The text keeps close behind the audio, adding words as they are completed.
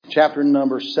chapter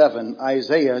number 7.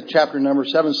 Isaiah chapter number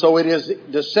 7. So it is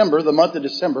December, the month of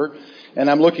December, and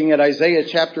I'm looking at Isaiah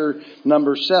chapter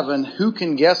number 7. Who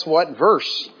can guess what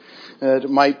verse it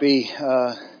might be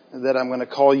that I'm going to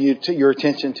call your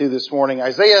attention to this morning?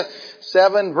 Isaiah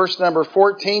 7, verse number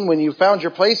 14. When you found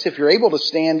your place, if you're able to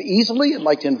stand easily, I'd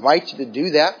like to invite you to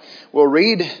do that. We'll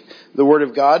read the Word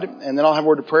of God, and then I'll have a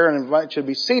word of prayer and invite you to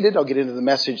be seated. I'll get into the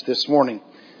message this morning.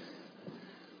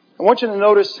 I want you to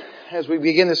notice, as we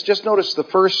begin this, just notice the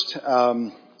first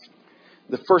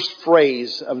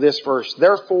phrase of this verse.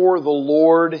 Therefore the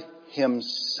Lord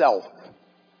Himself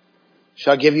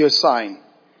shall give you a sign.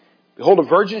 Behold, a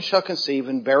virgin shall conceive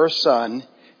and bear a son,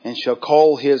 and shall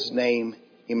call his name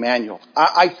Emmanuel.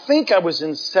 I think I was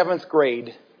in 7th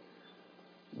grade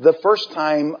the first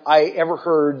time I ever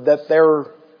heard that there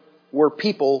were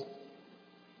people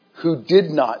who did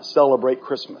not celebrate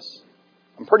Christmas.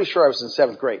 I'm pretty sure I was in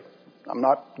 7th grade. I'm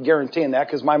not guaranteeing that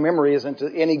because my memory isn't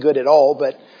any good at all,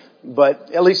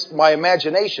 but at least my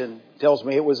imagination tells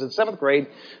me it was in 7th grade.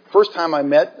 First time I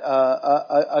met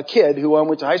a kid who I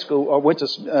went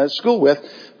to school with,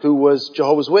 who was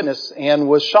Jehovah's Witness, and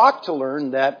was shocked to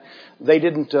learn that they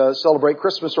didn't celebrate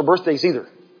Christmas or birthdays either.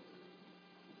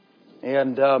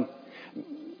 And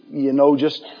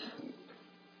just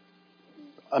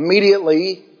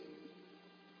immediately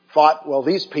thought, well,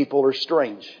 these people are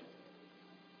strange.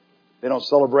 They don't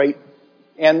celebrate.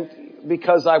 And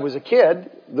because I was a kid,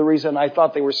 the reason I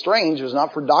thought they were strange was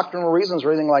not for doctrinal reasons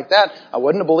or anything like that. I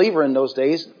wasn't a believer in those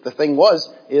days. The thing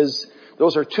is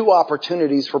those are two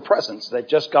opportunities for presents that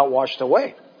just got washed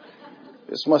away.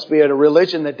 This must be a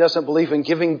religion that doesn't believe in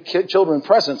giving children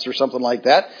presents or something like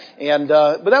that. And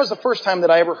but that was the first time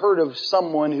that I ever heard of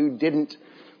someone who didn't,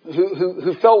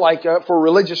 who felt like for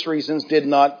religious reasons did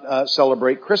not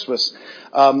celebrate Christmas.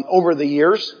 Over the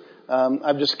years,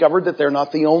 I've discovered that they're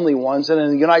not the only ones. And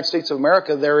in the United States of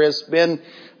America, there has been,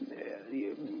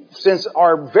 since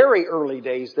our very early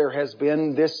days, there has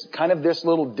been this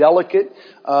little delicate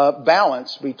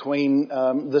balance between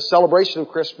the celebration of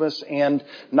Christmas and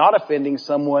not offending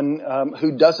someone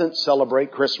who doesn't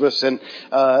celebrate Christmas and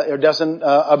or doesn't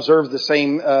observe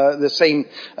the same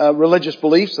religious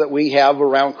beliefs that we have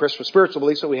around Christmas, spiritual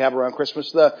beliefs that we have around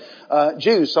Christmas. The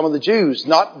Jews, some of the Jews,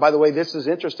 by the way, this is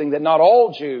interesting that not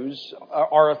all Jews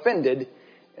are offended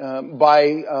by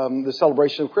the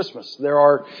celebration of Christmas. There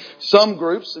are some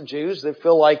groups of Jews that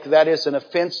feel like that is an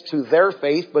offense to their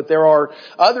faith, but there are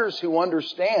others who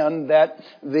understand that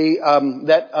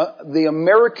the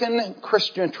American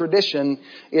Christian tradition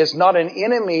is not an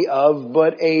enemy of,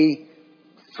 but a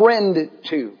friend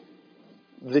to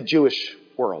the Jewish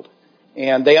world.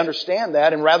 And they understand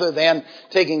that, and rather than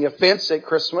taking offense at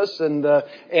Christmas and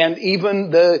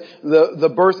even the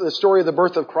story of the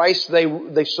birth of Christ,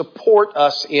 they support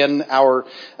us in our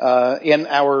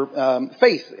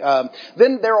faith.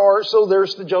 Then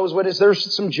there's the Jehovah's Witnesses.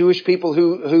 There's some Jewish people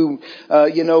who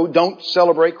don't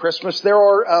celebrate Christmas. There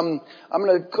are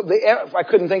I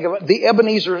couldn't think of it, the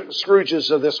Ebenezer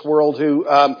Scrooges of this world who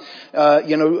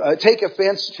take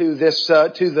offense to this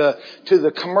to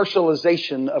the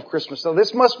commercialization of Christmas. So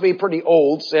this must be pretty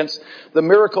old, since the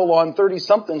Miracle on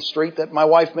 30-something Street that my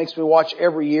wife makes me watch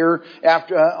every year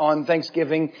after on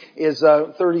Thanksgiving is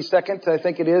 32nd, I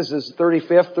think it is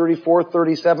 35th, 34th,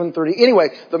 37th, 30. Anyway,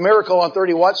 the Miracle on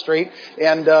 30 Watt Street,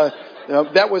 and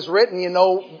that was written,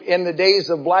 in the days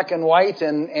of black and white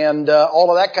and all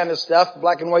of that kind of stuff,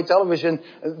 black and white television.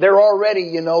 They're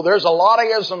already, there's a lot of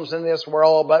isms in this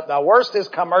world, but the worst is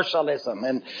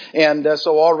commercialism. And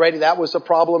so already that was a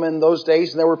problem in those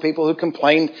days, and there were people who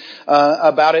complained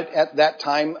about it at that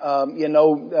time.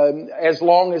 As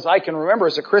long as I can remember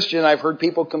as a Christian, I've heard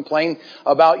people complain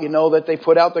about, that they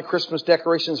put out the Christmas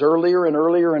decorations earlier and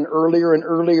earlier and earlier and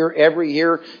earlier every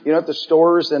year, at the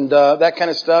stores and that kind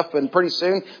of stuff. And pretty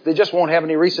soon they just won't have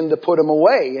any reason to put them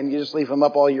away, and you just leave them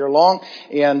up all year long,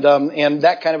 and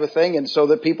that kind of a thing. And so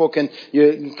that people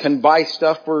can buy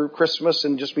stuff for Christmas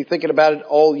and just be thinking about it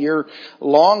all year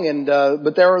long. And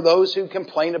but there are those who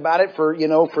complain about it for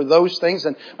those things.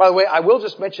 And by the way, I will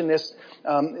just mention this.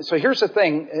 So here's the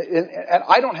thing: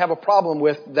 I don't have a problem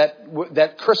with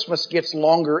that Christmas gets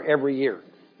longer every year.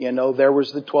 There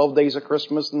was the 12 days of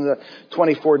Christmas and the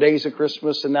 24 days of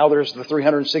Christmas, and now there's the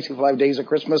 365 days of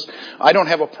Christmas. I don't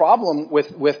have a problem with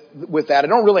that. I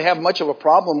don't really have much of a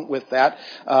problem with that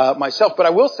myself. But I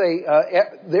will say,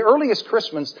 the earliest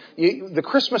Christmas, the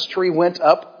Christmas tree went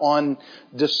up on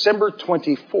December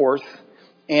 24th,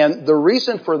 And the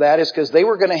reason for that is because they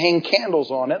were going to hang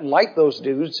candles on it and light those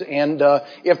dudes. And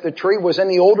if the tree was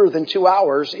any older than 2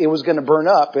 hours, it was going to burn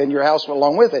up and your house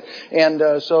along with it.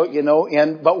 And so, you know,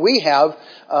 but we have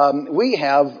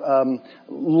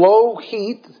low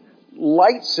heat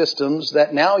light systems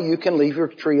that now you can leave your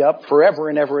tree up forever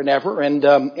and ever and ever. And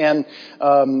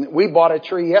we bought a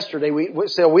tree yesterday.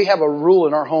 So we have a rule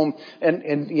in our home,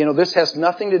 and you know, this has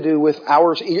nothing to do with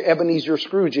our Ebenezer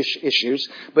Scrooge issues,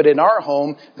 but in our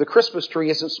home, the Christmas tree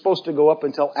isn't supposed to go up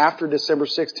until after December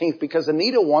 16th because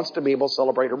Anita wants to be able to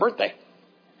celebrate her birthday.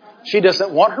 She doesn't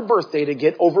want her birthday to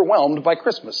get overwhelmed by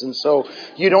Christmas. And so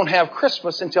you don't have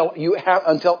Christmas until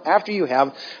after you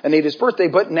have Anita's birthday.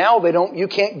 But now you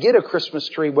can't get a Christmas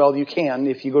tree. Well, you can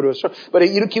if you go to a store. But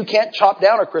you can't chop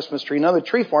down a Christmas tree. None of the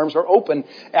tree farms are open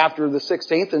after the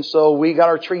 16th. And so we got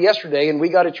our tree yesterday, and we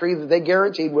got a tree that they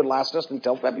guaranteed would last us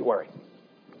until February.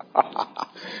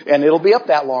 And it'll be up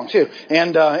that long too.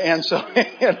 And so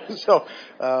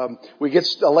we get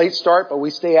a late start, but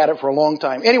we stay at it for a long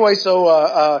time. Anyway,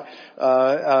 but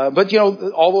you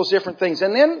know, all those different things.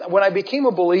 And then when I became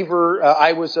a believer,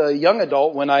 I was a young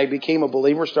adult when I became a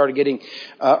believer, started getting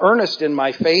earnest in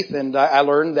my faith, and I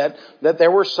learned that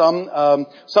there were some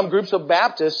groups of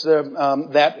Baptists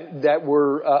that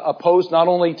were opposed not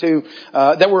only to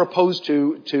that were opposed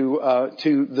to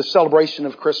the celebration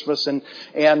of Christmas, and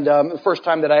the first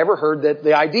time that I ever heard that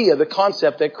the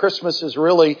concept that Christmas is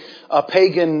really a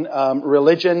pagan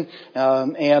religion,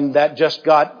 and that just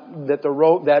got that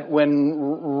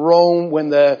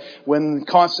when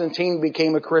Constantine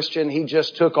became a Christian, he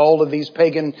just took all of these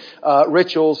pagan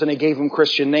rituals and he gave them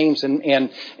Christian names, and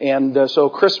so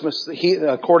Christmas,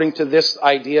 according to this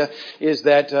idea, is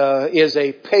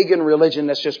a pagan religion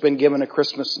that's just been given a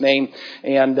Christmas name,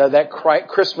 and that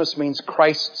Christmas means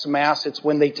Christ's Mass. It's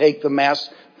when they take the Mass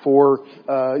for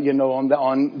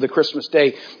on the Christmas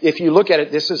day. If you look at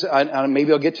it, this is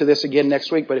maybe I'll get to this again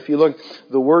next week. But if you look,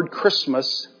 the word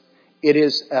Christmas, it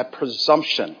is a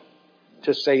presumption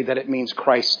to say that it means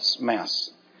Christ's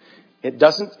Mass. It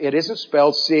isn't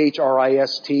spelled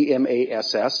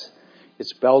Chrisistmass. It's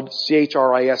spelled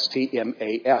Christmas.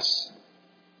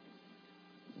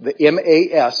 The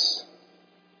Mass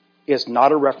is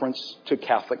not a reference to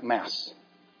Catholic Mass.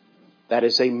 That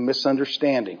is a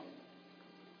misunderstanding.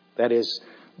 That is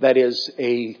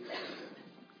a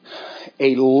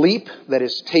leap that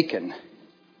is taken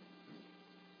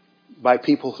by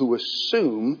people who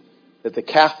assume that the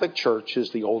Catholic Church is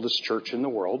the oldest church in the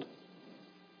world,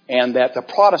 and that the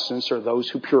Protestants are those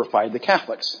who purified the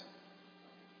Catholics.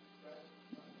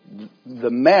 The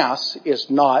Mass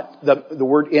is not, the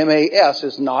word Mass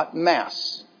is not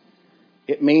Mass.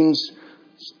 It means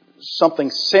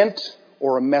something sent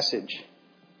or a message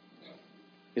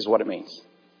is what it means.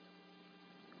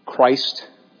 Christ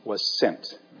was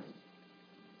sent.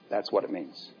 That's what it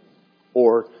means.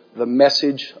 Or the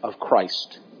message of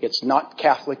Christ. It's not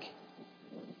Catholic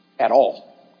at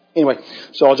all. Anyway,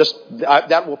 so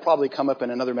that will probably come up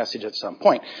in another message at some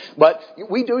point. But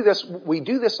we do this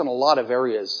in a lot of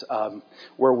areas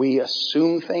where we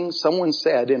assume things. Someone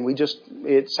said, and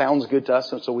it sounds good to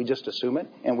us, and so we just assume it.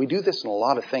 And we do this in a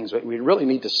lot of things. We really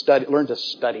need to learn to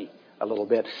study a little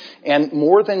bit. And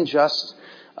more than just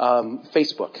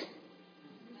Facebook.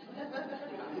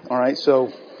 All right,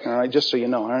 just so you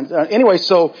know. Anyway,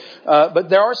 but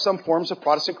there are some forms of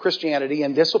Protestant Christianity,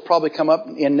 and this will probably come up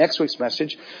in next week's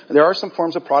message. There are some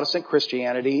forms of Protestant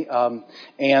Christianity, and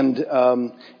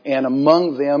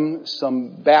among them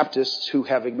some Baptists who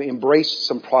have embraced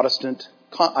some Protestant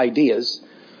ideas,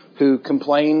 who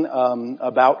complain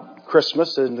about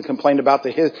Christmas and complain about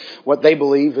what they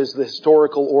believe is the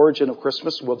historical origin of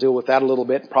Christmas. We'll deal with that a little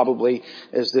bit probably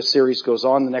as this series goes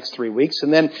on the next 3 weeks.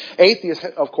 And then atheists,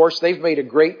 of course, they've made a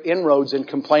great inroads in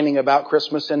complaining about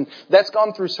Christmas, and that's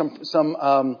gone through some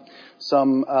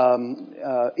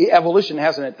evolution,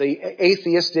 hasn't it? The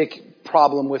atheistic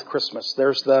problem with Christmas.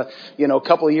 There's a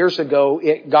couple of years ago,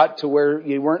 it got to where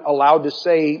you weren't allowed to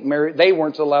say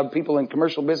people in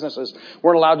commercial businesses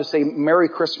weren't allowed to say Merry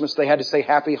Christmas. They had to say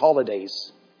Happy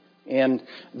Holidays. And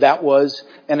that was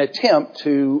an attempt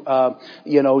to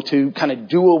kind of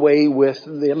do away with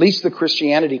at least the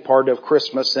Christianity part of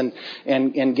Christmas and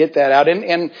get that out.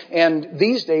 And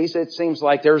these days it seems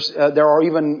like there are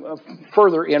even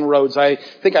further inroads. I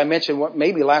think I mentioned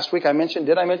maybe last week I mentioned,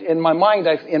 did I mention? In my mind,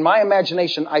 in my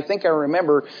imagination, I think I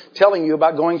remember telling you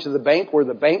about going to the bank where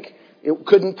the bank, it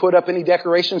couldn't put up any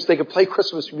decorations. They could play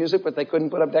Christmas music, but they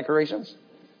couldn't put up decorations.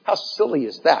 How silly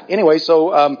is that? Anyway,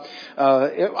 so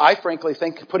I frankly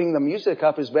think putting the music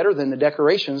up is better than the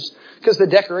decorations, because the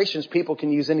decorations people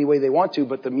can use any way they want to,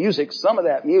 but the music, some of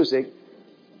that music,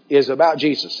 is about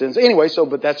Jesus. And anyway,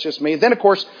 but that's just me. Then, of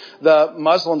course, the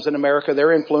Muslims in America,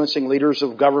 they're influencing leaders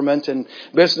of government and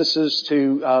businesses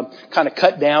to kind of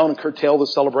cut down and curtail the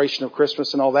celebration of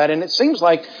Christmas and all that. And it seems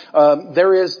like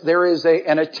there is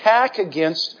an attack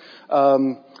against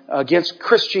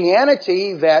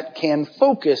Christianity that can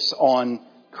focus on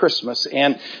Christmas.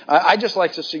 And I just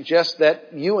like to suggest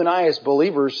that you and I as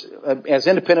believers, as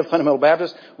independent fundamental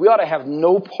Baptists, we ought to have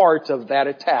no part of that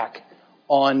attack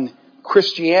on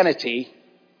Christianity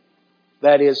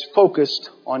that is focused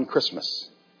on Christmas.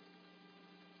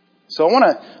 So I want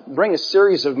to bring a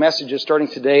series of messages starting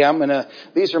today.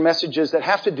 These are messages that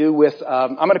have to do with,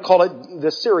 I'm going to call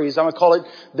it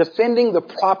Defending the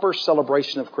Proper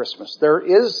Celebration of Christmas. There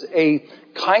is a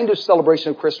kind of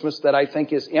celebration of Christmas that I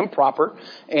think is improper,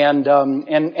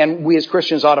 and we as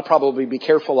Christians ought to probably be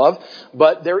careful of.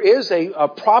 But there is a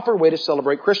proper way to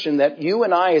celebrate Christian that you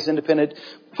and I as independent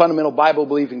fundamental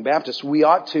Bible-believing Baptists, we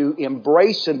ought to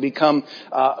embrace and become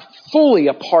fully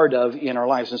a part of in our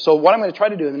lives. And so what I'm going to try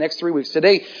to do in the next 3 weeks,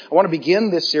 today, I want to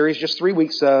begin this series, just 3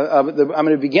 weeks, I'm going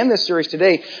to begin this series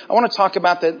today. I want to talk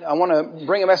about that, I want to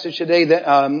bring a message today that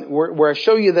where I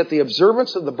show you that the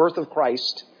observance of the birth of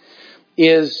Christ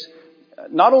is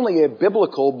not only a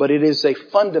biblical, but it is a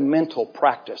fundamental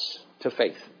practice to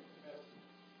faith.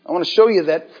 I want to show you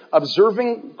that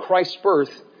observing Christ's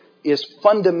birth is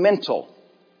fundamental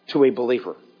to a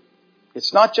believer.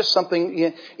 It's not just something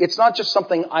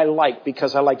I like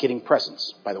because I like getting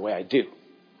presents. By the way, I do.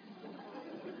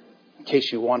 In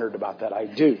case you wondered about that, I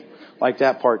do like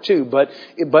that part too. But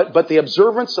the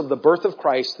observance of the birth of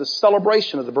Christ, the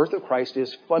celebration of the birth of Christ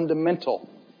is fundamental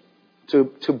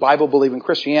to Bible-believing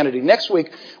Christianity. Next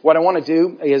week, what I want to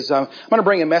do is I'm going to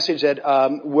bring a message that I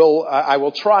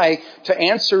will try to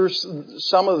answer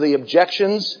some of the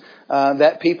objections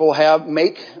that people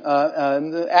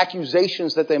the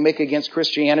accusations that they make against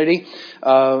Christianity.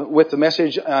 With the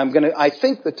message, I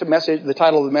think the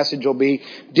title of the message will be,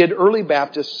 Did Early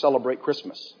Baptists Celebrate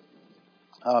Christmas?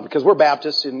 Because we're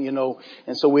Baptists, and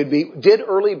so we'd be, did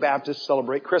early Baptists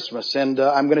celebrate Christmas? And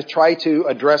I'm going to try to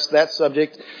address that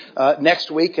subject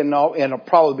next week, and it'll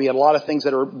probably be a lot of things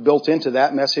that are built into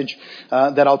that message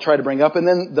that I'll try to bring up. And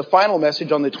then the final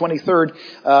message on the 23rd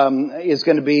is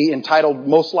going to be entitled,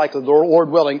 most likely,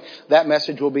 Lord willing, that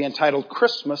message will be entitled,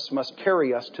 Christmas Must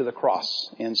Carry Us to the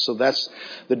Cross. And so that's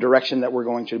the direction that we're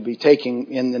going to be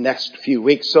taking in the next few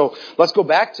weeks. So let's go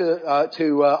back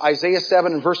to Isaiah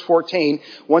 7 and verse 14.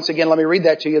 Once again, let me read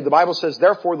that to you. The Bible says,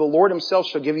 Therefore the Lord himself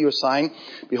shall give you a sign.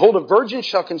 Behold, a virgin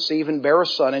shall conceive and bear a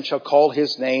son, and shall call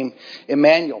his name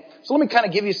Emmanuel. So let me kind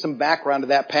of give you some background to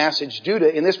that passage.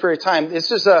 Judah, in this period of time,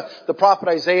 this is the prophet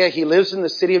Isaiah. He lives in the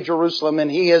city of Jerusalem, and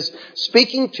he is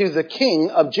speaking to the king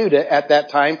of Judah at that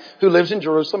time, who lives in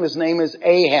Jerusalem. His name is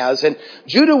Ahaz. And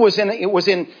Judah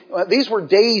these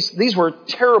were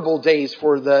terrible days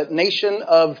for the nation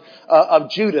of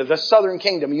Judah, the southern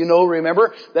kingdom.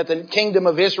 Remember that the kingdom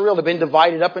of Israel had been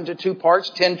divided up into two parts.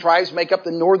 10 tribes make up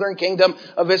the northern kingdom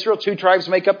of Israel. 2 tribes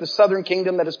make up the southern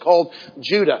kingdom that is called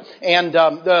Judah. And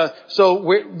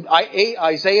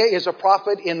Isaiah is a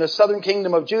prophet in the southern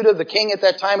kingdom of Judah. The king at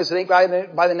that time is by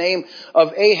the name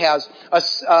of Ahaz.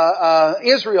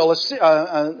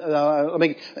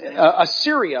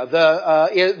 Assyria,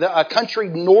 a country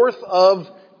north of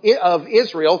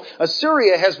Israel.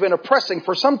 Assyria has been oppressing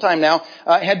for some time now,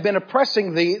 had been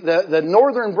oppressing the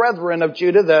northern brethren of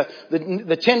Judah,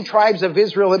 the 10 tribes of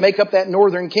Israel that make up that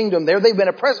northern kingdom there. They've been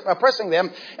oppressing them.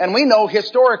 And we know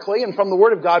historically and from the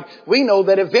Word of God, we know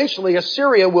that eventually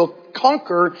Assyria will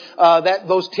conquer,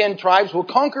 those 10 tribes will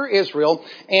conquer Israel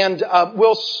and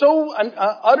will so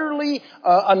utterly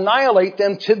annihilate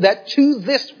them that to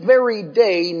this very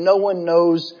day no one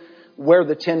knows where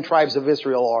the 10 tribes of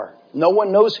Israel are. No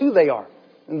one knows who they are.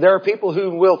 And there are people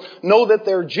who will know that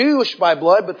they're Jewish by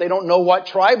blood, but they don't know what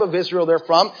tribe of Israel they're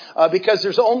from, because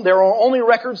there are only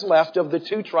records left of the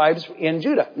 2 tribes in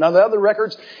Judah. Now, the other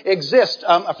records exist.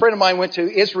 A friend of mine went to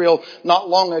Israel not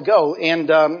long ago, and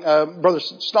Brother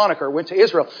Stonecker went to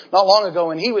Israel not long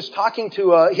ago, and he was talking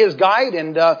to his guide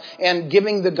and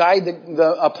giving the guide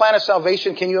a plan of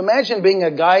salvation. Can you imagine being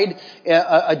a guide,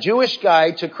 a Jewish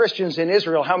guide to Christians in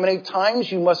Israel? How many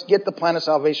times you must get the plan of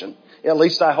salvation? At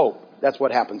least I hope. That's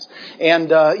what happens.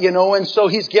 And, and so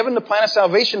he's given the plan of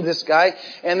salvation to this guy.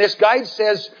 And this guide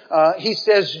says,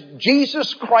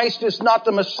 Jesus Christ is not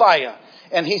the Messiah.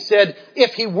 And he said,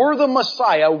 if he were the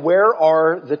Messiah, where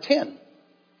are the 10?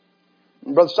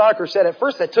 Brother Stonecker said at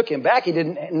first that took him back. He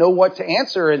didn't know what to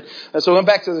answer. And so he went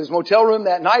back to his motel room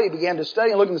that night. He began to study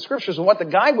and look in the scriptures. And what the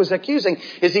guy was accusing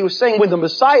is he was saying when the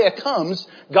Messiah comes,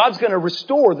 God's going to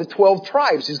restore the 12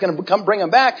 tribes. He's going to bring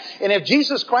them back. And if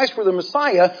Jesus Christ were the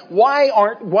Messiah, why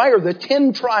are the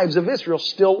 10 tribes of Israel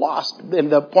still lost?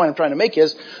 And the point I'm trying to make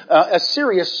is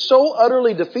Assyria so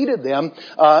utterly defeated them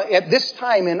at this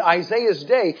time in Isaiah's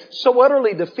day, so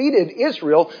utterly defeated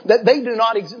Israel that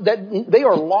they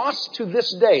are lost to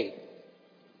this day.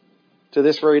 To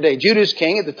this very day. Judah's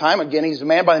king at the time, again, he's a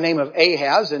man by the name of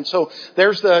Ahaz. And so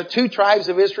there's the 2 tribes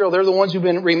of Israel. They're the ones who've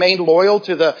remained loyal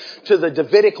to the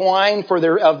Davidic line for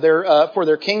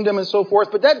their kingdom and so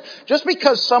forth. But that, just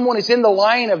because someone is in the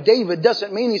line of David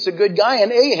doesn't mean he's a good guy.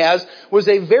 And Ahaz was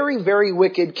a very, very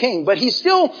wicked king. But he's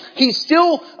still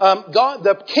God,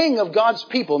 the king of God's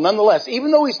people nonetheless.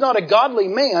 Even though he's not a godly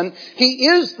man, he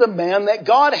is the man that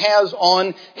God has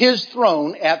on his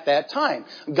throne at that time.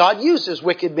 God uses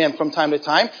wicked men from time to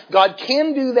time. God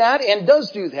can do that and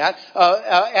does do that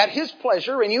at His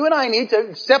pleasure. And you and I need to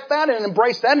accept that and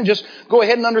embrace that and just go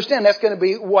ahead and understand that's going to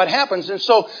be what happens. And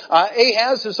so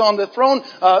Ahaz is on the throne.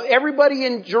 Everybody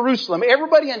in Jerusalem,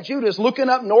 everybody in Judah is looking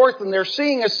up north and they're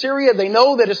seeing Assyria. They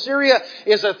know that Assyria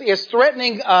is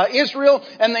threatening Israel.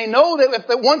 And they know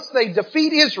that once they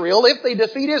defeat Israel,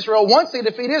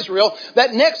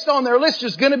 that next on their list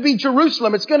is going to be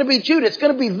Jerusalem. It's going to be Judah. It's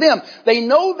going to be them. They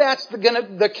know that's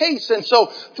the case. And so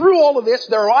through all of this,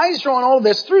 their eyes are on all of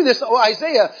this. Through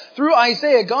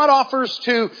Isaiah, God offers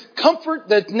to comfort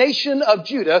the nation of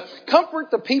Judah,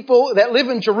 comfort the people that live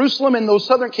in Jerusalem and those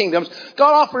southern kingdoms.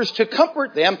 God offers to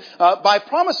comfort them by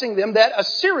promising them that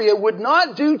Assyria would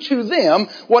not do to them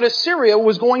what Assyria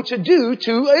was going to do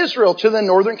to Israel, to the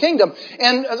northern kingdom.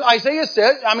 And as Isaiah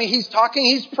said, he's talking,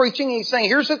 he's preaching, he's saying,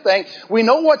 here's the thing. We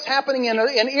know what's happening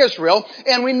in Israel,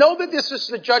 and we know that this is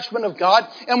the judgment of God,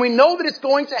 and we know that it's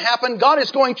going to happen. God is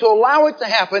going to allow it to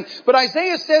happen. But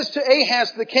Isaiah says to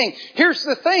Ahaz the king, here's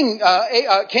the thing,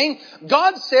 king.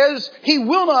 God says He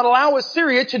will not allow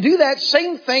Assyria to do that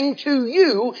same thing to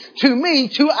you, to me,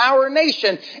 to our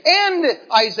nation. And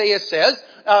Isaiah says,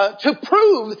 to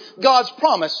prove God's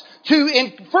promise,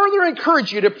 to further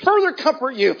encourage you, to further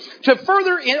comfort you, to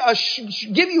further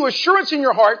give you assurance in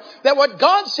your heart that what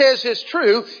God says is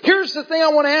true. Here's the thing I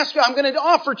want to ask you, I'm going to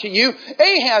offer to you.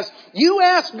 Ahaz, you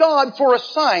ask God for a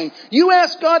sign. You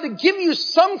ask God to give you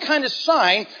some kind of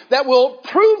sign that will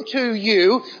prove to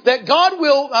you that God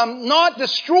will not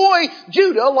destroy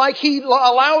Judah like He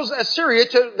allows Assyria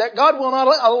to, that God will not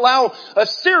allow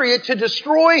Assyria to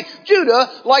destroy Judah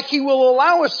like He will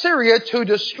allow Assyria to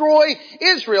destroy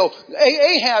Israel.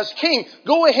 Ahaz, king,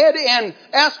 go ahead and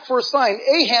ask for a sign.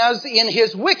 Ahaz, in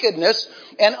his wickedness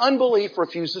and unbelief,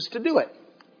 refuses to do it,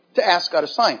 to ask God a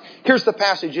sign. Here's the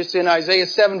passage. It's in Isaiah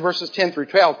 7, verses 10 through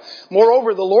 12.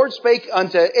 Moreover, the Lord spake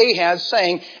unto Ahaz,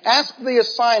 saying, Ask thee a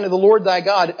sign of the Lord thy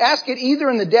God. Ask it either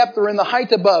in the depth or in the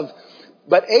height above.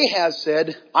 But Ahaz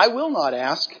said, I will not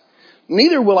ask,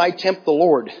 neither will I tempt the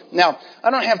Lord. Now,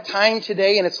 I don't have time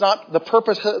today, and it's not the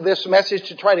purpose of this message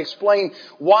to try to explain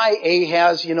why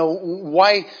Ahaz,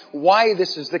 why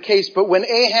this is the case. But when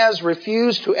Ahaz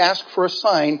refused to ask for a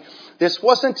sign, this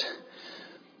wasn't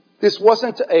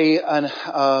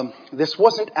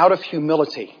out of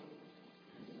humility.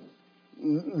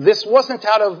 This wasn't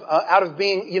out of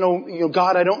being,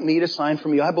 God, I don't need a sign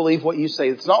from you. I believe what you say.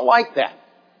 It's not like that.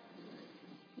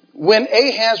 When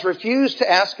Ahaz refused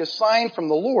to ask a sign from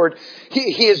the Lord,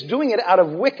 he is doing it out of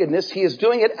wickedness. He is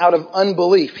doing it out of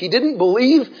unbelief. He didn't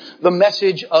believe the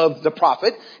message of the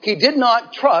prophet. He did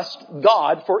not trust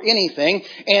God for anything.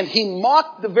 And he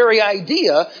mocked the very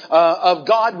idea of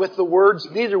God with the words,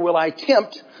 neither will I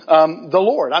tempt the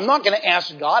Lord. I'm not going to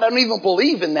ask God. I don't even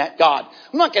believe in that God.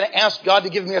 I'm not going to ask God to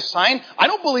give me a sign. I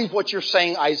don't believe what you're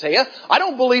saying, Isaiah. I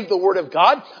don't believe the Word of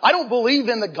God. I don't believe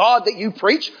in the God that you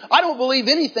preach. I don't believe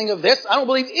anything of this. I don't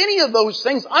believe any of those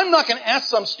things. I'm not going to ask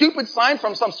some stupid sign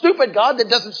from some stupid God that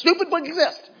doesn't stupidly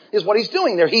exist, is what he's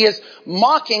doing there. He is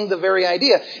mocking the very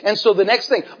idea. And so the next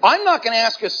thing, I'm not going to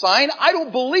ask a sign. I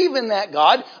don't believe in that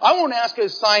God. I won't ask a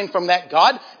sign from that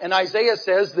God. And Isaiah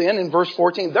says then in verse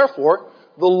 14, therefore,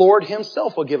 the Lord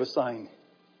Himself will give a sign.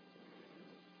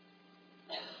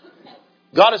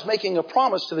 God is making a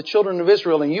promise to the children of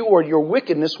Israel, and you or your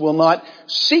wickedness will not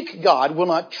seek God, will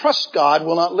not trust God,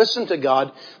 will not listen to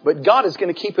God, but God is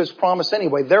going to keep His promise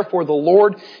anyway. Therefore, the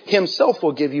Lord Himself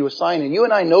will give you a sign, and you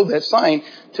and I know that sign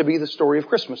to be the story of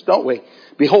Christmas, don't we?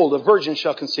 Behold, a virgin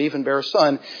shall conceive and bear a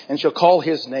son, and shall call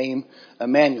his name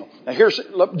Emmanuel. Now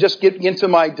let's just get into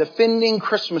my defending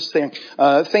Christmas thing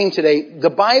today. The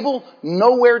Bible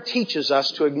nowhere teaches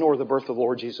us to ignore the birth of the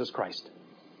Lord Jesus Christ.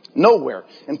 Nowhere.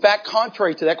 In fact,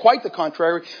 contrary to that, quite the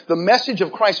contrary, the message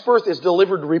of Christ's birth is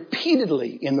delivered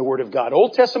repeatedly in the Word of God.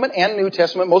 Old Testament and New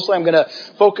Testament. Mostly I'm going to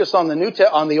focus on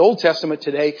the Old Testament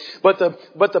today. But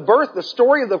the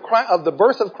story of the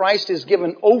birth of Christ is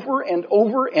given over and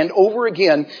over and over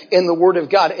again in the Word of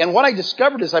God. And what I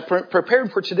discovered as I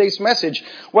prepared for today's message,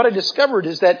 what I discovered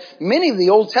is that many of the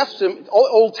Old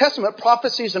Testament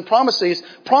prophecies and promises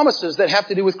that have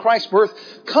to do with Christ's birth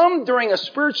come during a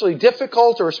spiritually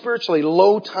difficult or spiritually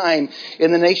low time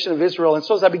in the nation of Israel. And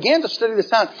so as I began to study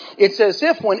this out, it's as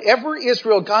if whenever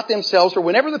Israel got themselves, or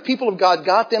whenever the people of God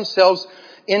got themselves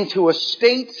into a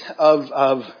state of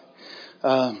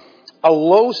a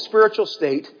low spiritual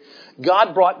state,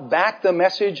 God brought back the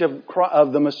message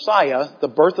of the Messiah, the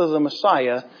birth of the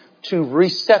Messiah, to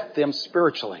reset them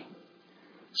spiritually.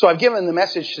 So I've given the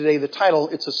message today the title,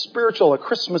 it's a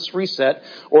Christmas reset,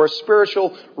 or a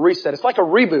spiritual reset. It's like a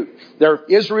reboot.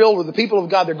 Israel, with the people of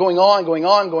God, they're going on.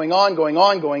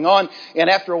 And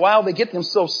after a while, they get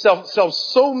themselves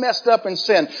so messed up in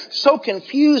sin, so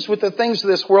confused with the things of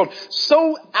this world,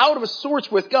 so out of sorts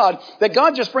with God, that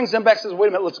God just brings them back and says, wait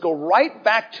a minute, let's go right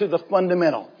back to the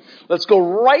fundamental. Let's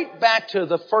go right back to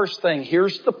the first thing.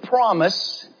 Here's the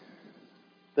promise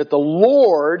that the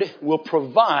Lord will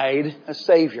provide a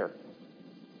Savior.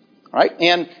 All right?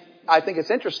 And I think it's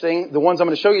interesting, the ones I'm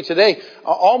going to show you today,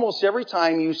 almost every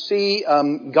time you see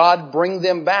God bring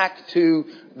them back to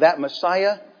that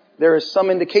Messiah, there is some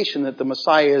indication that the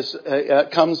Messiah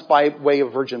comes by way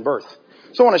of virgin birth.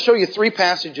 So I want to show you 3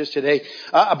 passages today.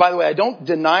 By the way, I don't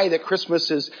deny that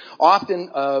Christmas is often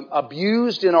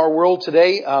abused in our world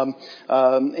today, and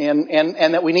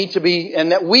that we need to be,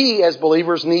 and that we as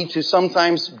believers need to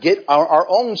sometimes get our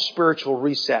own spiritual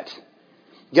reset.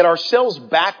 Get ourselves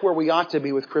back where we ought to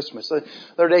be with Christmas. The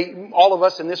other day, all of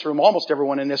us in this room, almost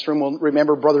everyone in this room will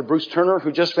remember Brother Bruce Turner,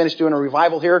 who just finished doing a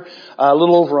revival here a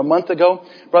little over a month ago.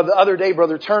 The other day,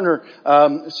 Brother Turner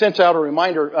sent out a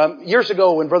reminder. Years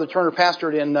ago, when Brother Turner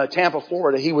pastored in Tampa,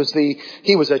 Florida, he was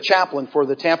a chaplain for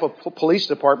the Tampa Police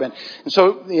Department. And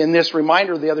so, in this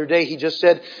reminder the other day, he just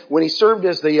said when he served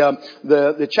as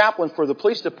the chaplain for the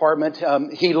police department,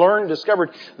 he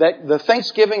discovered that the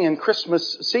Thanksgiving and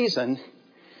Christmas season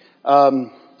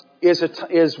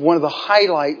is one of the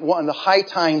high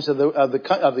times of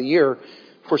the year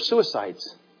for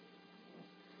suicides.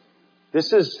 This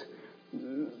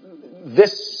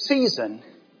season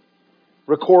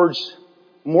records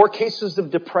more cases of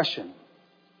depression,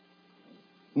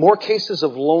 more cases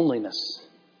of loneliness,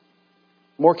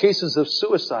 more cases of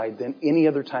suicide than any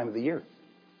other time of the year.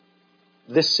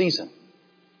 This season.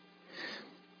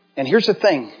 And here's the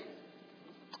thing.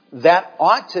 That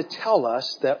ought to tell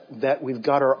us that we've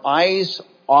got our eyes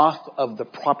off of the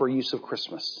proper use of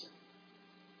Christmas.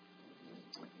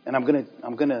 And I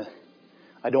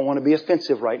don't want to be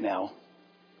offensive right now,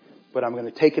 but I'm going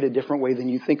to take it a different way than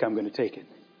you think I'm going to take it.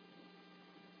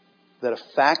 That a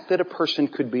fact that a person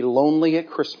could be lonely at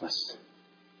Christmas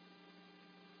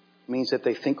means that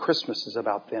they think Christmas is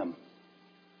about them.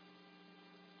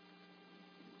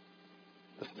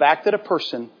 The fact that a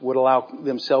person would allow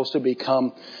themselves to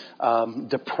become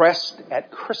depressed at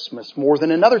Christmas more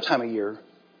than another time of year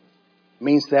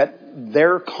means that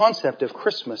their concept of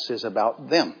Christmas is about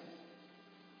them.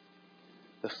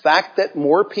 The fact that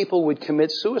more people would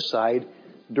commit suicide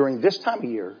during this time of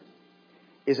year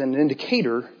is an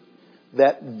indicator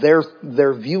that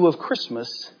their view of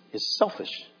Christmas is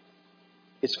selfish.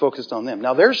 It's focused on them.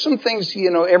 Now, there's some things,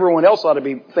 everyone else ought to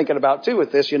be thinking about too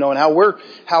with this, and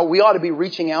how we ought to be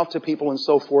reaching out to people and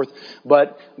so forth.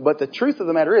 But the truth of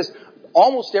the matter is,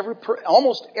 almost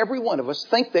every one of us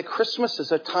think that Christmas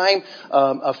is a time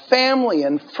of family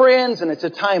and friends, and it's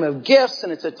a time of gifts,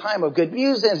 and it's a time of good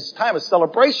music, and it's a time of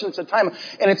celebration,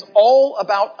 and it's all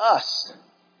about us.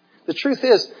 The truth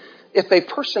is, if a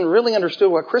person really understood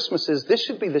what Christmas is, this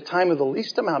should be the time of the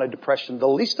least amount of depression, the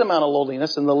least amount of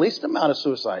loneliness, and the least amount of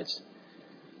suicides.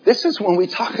 This is when we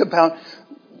talk about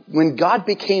when God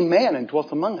became man and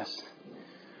dwelt among us.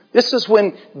 This is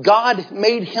when God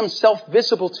made Himself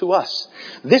visible to us.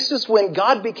 This is when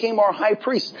God became our high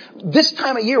priest. This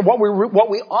time of year, what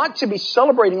we ought to be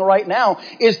celebrating right now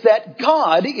is that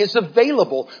God is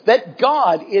available, that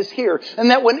God is here,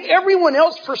 and that when everyone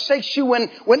else forsakes you,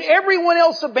 when everyone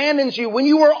else abandons you, when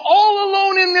you are all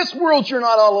alone in this world, you're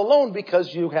not all alone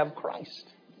because you have Christ.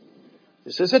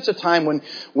 This isn't a time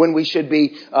when we should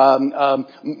be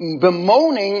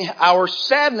bemoaning our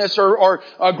sadness or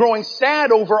growing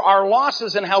sad over our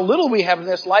losses and how little we have in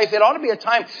this life. It ought to be a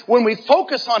time when we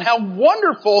focus on how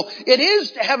wonderful it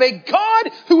is to have a God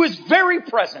who is very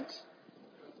present.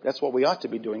 That's what we ought to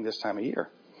be doing this time of year.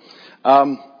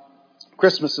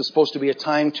 Christmas is supposed to be a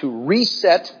time to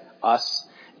reset us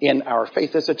in our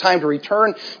faith. It's a time to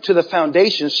return to the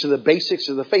foundations, to the basics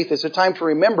of the faith. It's a time to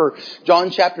remember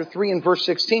John chapter 3 and verse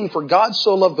 16. For God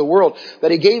so loved the world that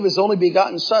He gave His only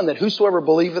begotten Son, that whosoever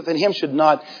believeth in Him should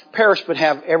not perish but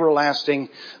have everlasting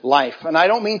life. And I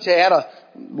don't mean to add a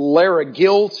layer of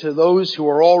guilt to those who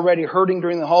are already hurting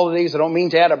during the holidays. I don't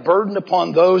mean to add a burden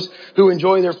upon those who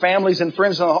enjoy their families and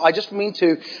friends. I just mean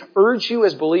to urge you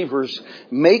as believers,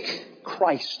 make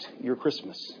Christ your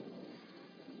Christmas.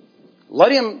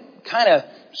 Let Him kind of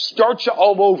start you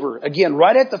all over again,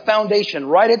 right at the foundation,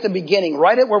 right at the beginning,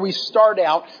 right at where we start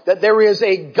out, that there is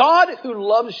a God who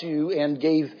loves you and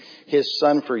gave His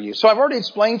Son for you. So I've already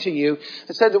explained to you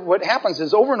and said that what happens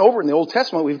is over and over in the Old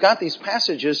Testament, we've got these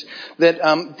passages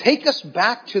that take us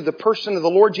back to the person of the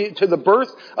Lord, to the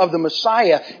birth of the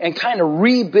Messiah, and kind of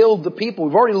rebuild the people.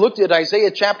 We've already looked at Isaiah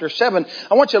chapter 7.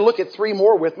 I want you to look at 3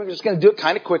 more with me. We're just going to do it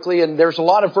kind of quickly, and there's a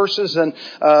lot of verses,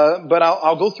 but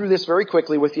I'll go through this very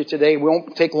quickly with you today. We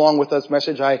won't take long with this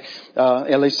message. I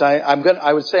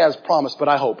would say as promised, but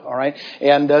I hope. All right.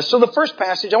 And so the first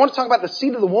passage, I want to talk about the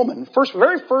seed of the woman.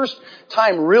 Very first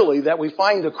time really that we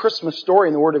find a Christmas story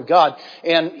in the Word of God.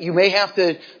 And you may have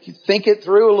to think it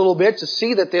through a little bit to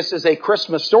see that this is a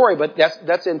Christmas story, but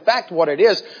that's in fact what it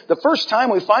is. The first time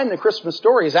we find the Christmas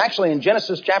story is actually in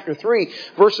Genesis chapter 3,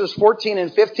 verses 14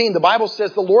 and 15. The Bible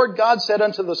says, the Lord God said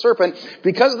unto the serpent,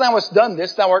 because thou hast done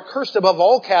this, thou art cursed above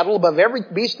all cattle, above every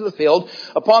beast of the field.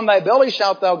 Upon thy belly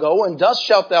shalt thou go, and dust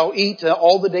shalt thou eat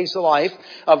all the days of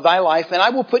thy life. And I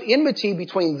will put enmity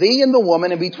between thee and the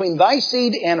woman, and between thy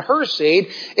seed and her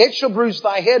seed. It shall bruise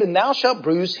thy head, and thou shalt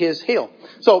bruise his heel.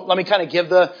 So let me kind of give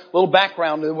the little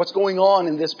background of what's going on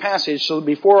in this passage. So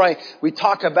before we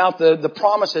talk about the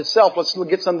promise itself, let's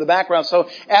get some of the background. So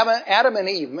Adam and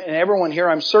Eve, and everyone here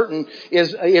I'm certain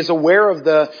is aware of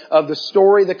the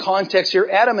story, the context here.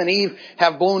 Adam and Eve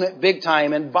have blown it big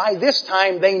time, and by this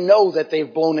time they know that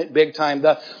they've blown it big time.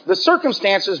 The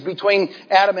circumstances between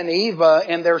Adam and Eve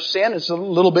and their sin is a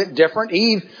little bit different.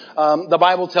 Eve, the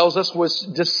Bible tells us, was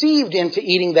deceived into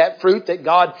eating that fruit that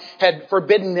God had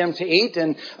forbidden them to eat,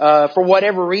 and for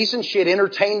whatever reason, she had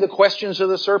entertained the questions of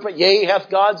the serpent. Yea, hath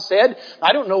God said.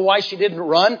 I don't know why she didn't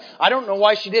run. I don't know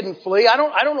why she didn't flee. I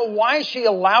don't know why she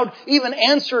even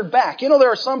answered back. You know,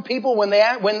 there are some people when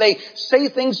they say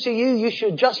things to you, you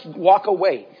should just walk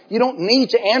away. You don't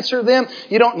need to answer them.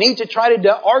 You don't need to try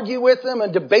to argue with them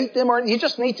and debate them. You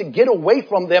just need to get away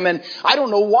from them. And I don't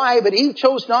know why, but Eve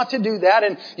chose not to do that.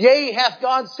 And yea, hath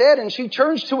God said. And she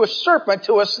turns to a serpent,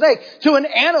 to a snake, to an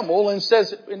animal, and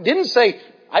didn't say,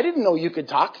 I didn't know you could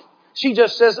talk. She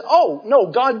just says, oh,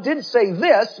 no, God did say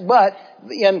this, but...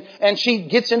 And she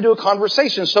gets into a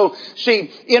conversation. So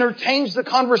she entertains the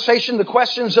conversation, the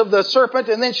questions of the serpent,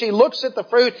 and then she looks at the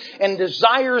fruit and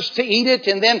desires to eat it.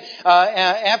 And then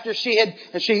after she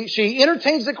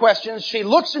entertains the questions, she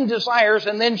looks and desires,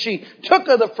 and then she took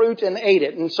of the fruit and ate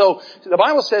it. And so the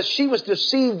Bible says she was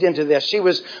deceived into this.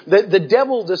 The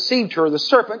devil deceived her. The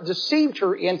serpent deceived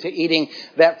her into eating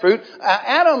that fruit.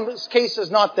 Adam's case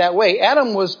is not that way.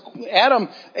 Adam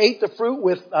ate the fruit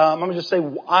with, I'm going to just say,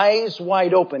 eyes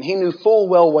wide open. He knew full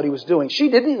well what he was doing. She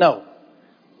didn't know.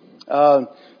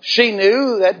 She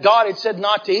knew that God had said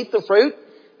not to eat the fruit.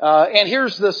 And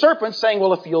here's the serpent saying,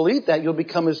 well, if you'll eat that, you'll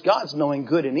become as gods, knowing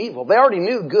good and evil. They already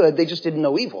knew good. They just didn't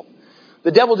know evil.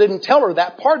 The devil didn't tell her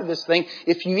that part of this thing.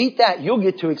 If you eat that, you'll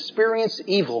get to experience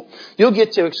evil. You'll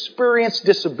get to experience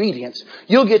disobedience.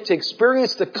 You'll get to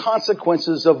experience the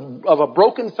consequences of a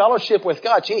broken fellowship with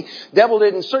God.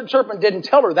 Serpent didn't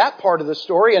tell her that part of the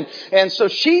story. And so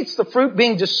she eats the fruit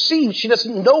being deceived. She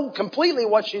doesn't know completely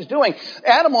what she's doing.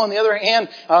 Adam, on the other hand,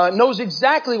 knows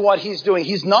exactly what he's doing.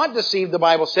 He's not deceived, the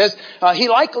Bible says. He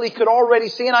likely could already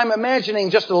see, and I'm imagining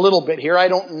just a little bit here. I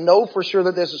don't know for sure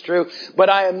that this is true, but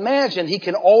I imagine he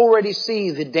can already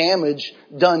see the damage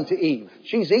done to Eve.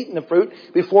 She's eaten the fruit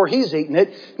before he's eaten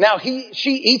it. Now she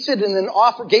eats it and then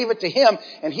gave it to him,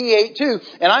 and he ate too.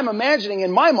 And I'm imagining in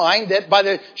my mind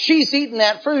that she's eaten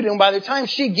that fruit, and by the time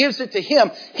she gives it to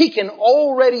him, he can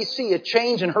already see a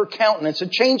change in her countenance, a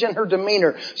change in her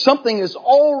demeanor. Something is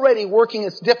already working.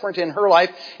 It's different in her life.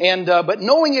 And but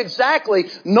knowing exactly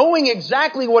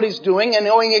what he's doing, and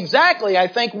knowing exactly, I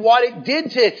think, what it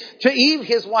did to Eve,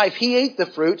 his wife, he ate the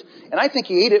fruit. And I think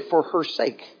he ate it for her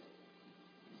sake.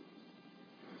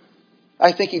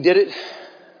 I think he did it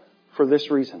for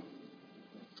this reason.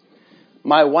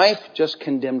 My wife just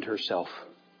condemned herself.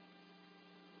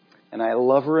 And I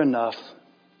love her enough,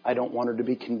 I don't want her to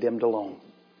be condemned alone.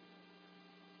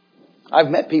 I've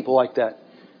met people like that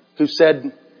who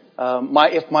said,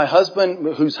 if my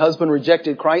husband, whose husband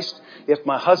rejected Christ, if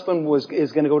my husband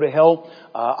is going to go to hell,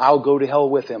 I'll go to hell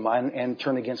with him and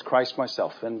turn against Christ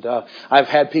myself. And I've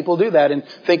had people do that and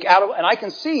think and I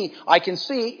can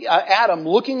see Adam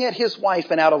looking at his wife,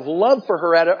 and out of love for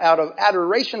her, out of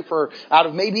adoration for her, out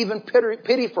of maybe even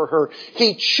pity for her,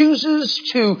 he chooses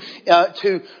to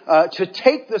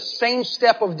take the same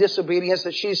step of disobedience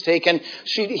that she's taken.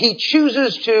 He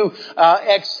chooses to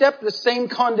accept the same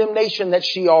condemnation that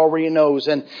she already knows.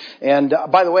 And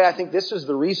by the way, I think this is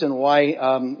the reason why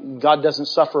God doesn't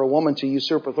suffer a woman to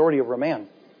usurp authority over a man.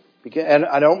 And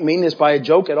I don't mean this by a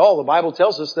joke at all. The Bible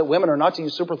tells us that women are not to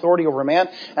usurp authority over a man.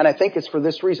 And I think it's for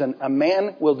this reason. A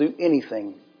man will do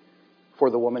anything for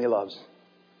the woman he loves,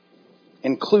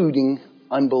 including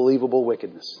unbelievable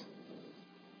wickedness.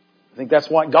 I think that's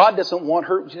why God doesn't want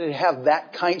her to have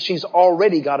that kind. She's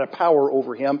already got a power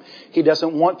over him. He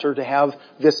doesn't want her to have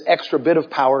this extra bit of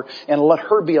power, and let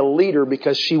her be a leader,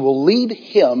 because she will lead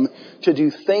him to do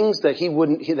things that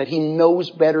he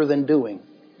knows better than doing.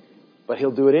 But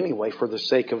he'll do it anyway for the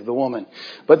sake of the woman.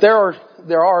 But there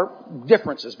are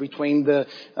differences between the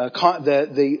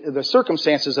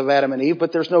circumstances of Adam and Eve,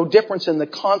 but there's no difference in the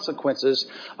consequences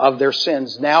of their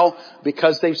sins. Now,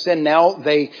 because they've sinned, now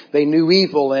they knew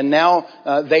evil, and now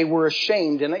they were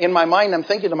ashamed. And in my mind, I'm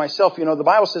thinking to myself, the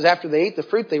Bible says after they ate the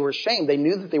fruit, they were ashamed. They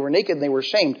knew that they were naked and they were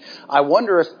ashamed. I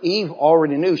wonder if Eve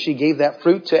already knew. She gave that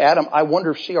fruit to Adam. I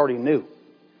wonder if she already knew.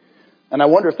 And I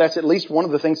wonder if that's at least one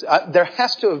of the things. There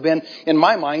has to have been, in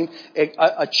my mind,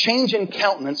 a change in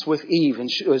countenance with Eve. And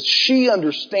she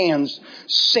understands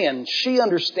sin. She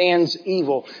understands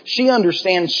evil. She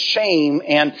understands shame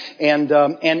and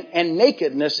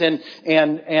nakedness. And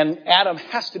Adam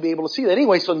has to be able to see that.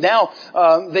 Anyway, so now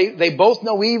they both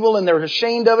know evil and they're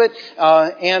ashamed of it.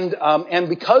 And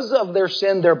because of their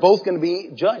sin, they're both going to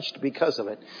be judged because of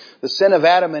it. The sin of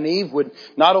Adam and Eve would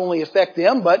not only affect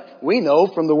them, but we know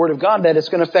from the Word of God that it's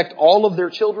going to affect all of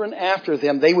their children after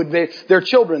them. They would be their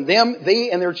children, they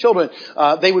and their children.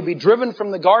 They would be driven from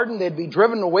the garden. They'd be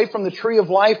driven away from the tree of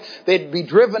life. They'd be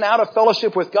driven out of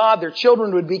fellowship with God. Their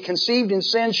children would be conceived in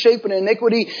sin, shapen in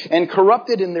iniquity, and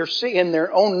corrupted in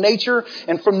their own nature.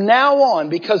 And from now on,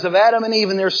 because of Adam and Eve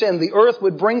and their sin, the earth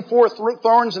would bring forth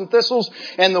thorns and thistles,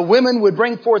 and the women would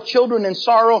bring forth children in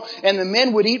sorrow, and the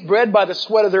men would eat bread by the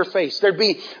sweat of their face.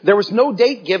 There was no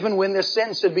date given when this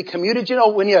sentence would be commuted.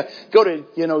 When you go to,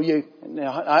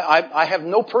 I have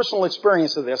no personal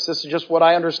experience of this. This is just what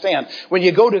I understand. When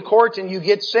you go to court and you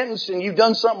get sentenced and you've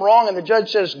done something wrong and the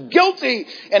judge says guilty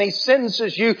and he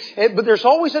sentences you, but there's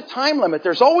always a time limit.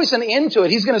 There's always an end to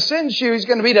it. He's going to sentence you. He's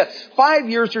going to be to 5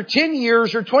 years or 10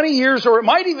 years or 20 years, or it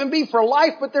might even be for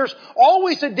life, but there's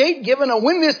always a date given on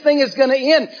when this thing is going to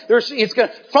end. It's going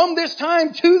from this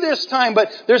time to this time,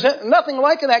 but there's nothing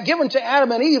like that given to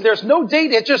Adam and Eve. There's no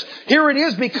date. It's just, here it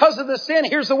is because of the sin.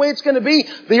 Here's the way it's going to be.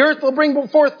 The earth will bring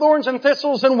forth thorns and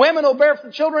thistles, and women will bear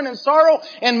children in sorrow,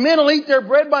 and men will eat their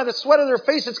bread by the sweat of their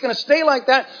face. It's going to stay like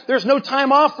that. There's no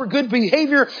time off for good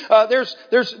behavior.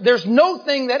 There's no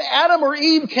thing that Adam or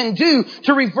Eve can do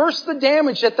to reverse the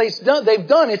damage that they've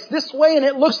done. It's this way, and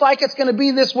it looks like it's going to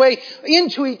be this way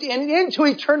into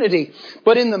eternity.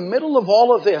 But in the middle of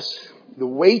all of this, the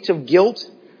weight of guilt,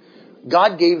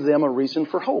 God gave them a reason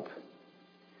for hope.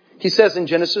 He says in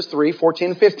Genesis 3:14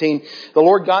 and 15, the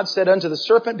Lord God said unto the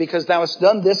serpent, because thou hast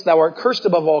done this, thou art cursed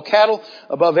above all cattle,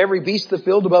 above every beast of the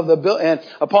field, and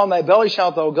upon thy belly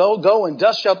shalt thou go, and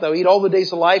dust shalt thou eat all the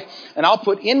days of life. And I'll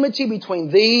put enmity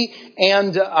between thee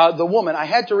and the woman. I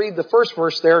had to read the first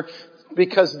verse there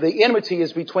because the enmity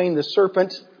is between the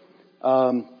serpent,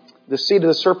 the seed of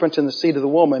the serpent and the seed of the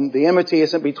woman. The enmity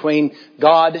isn't between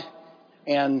God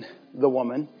and the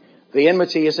woman. The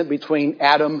enmity isn't between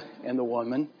Adam and the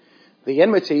woman. The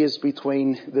enmity is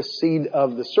between the seed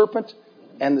of the serpent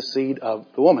and the seed of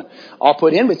the woman. I'll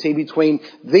put enmity between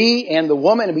thee and the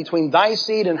woman, and between thy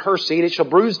seed and her seed. It shall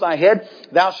bruise thy head,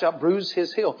 thou shalt bruise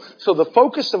his heel. So the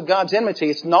focus of God's enmity,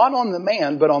 it's not on the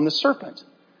man, but on the serpent.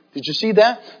 Did you see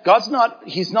that?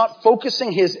 He's not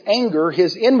focusing his anger,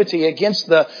 his enmity against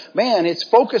the man. It's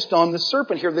focused on the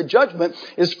serpent here. The judgment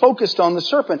is focused on the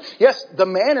serpent. Yes, the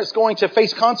man is going to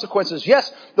face consequences.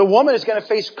 Yes, the woman is going to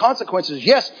face consequences.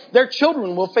 Yes, their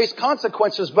children will face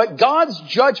consequences. But God's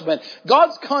judgment,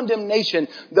 God's condemnation,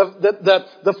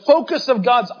 the focus of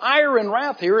God's ire and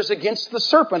wrath here is against the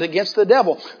serpent, against the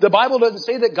devil. The Bible doesn't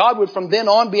say that God would from then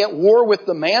on be at war with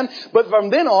the man, but from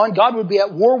then on God would be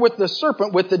at war with the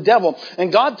serpent, with the devil.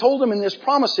 And God told him in this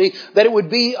prophecy that it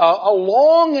would be a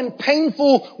long and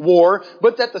painful war,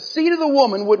 but that the seed of the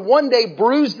woman would one day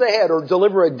bruise the head or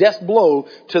deliver a death blow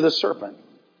to the serpent.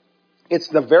 It's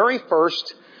the very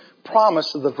first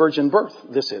promise of the virgin birth,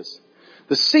 this is.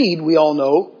 The seed, we all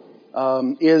know,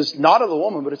 is not of the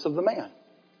woman, but it's of the man.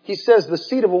 He says the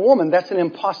seed of a woman, that's an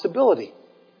impossibility.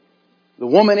 The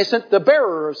woman isn't the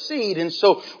bearer of seed. And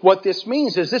so what this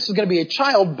means is this is going to be a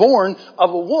child born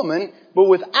of a woman, but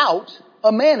without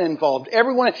a man involved.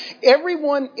 Everyone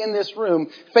in this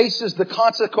room faces the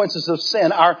consequences of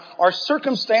sin. Our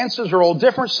circumstances are all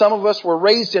different. Some of us were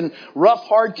raised in rough,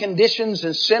 hard conditions,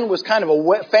 and sin was kind of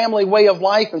a family way of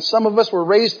life. And some of us were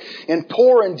raised in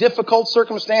poor and difficult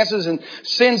circumstances, and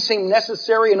sin seemed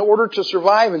necessary in order to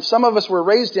survive. And some of us were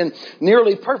raised in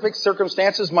nearly perfect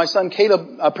circumstances. My son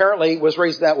Caleb apparently was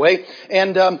raised that way,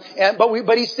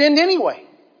 but he sinned anyway.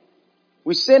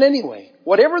 We sin anyway.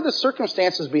 Whatever the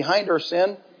circumstances behind our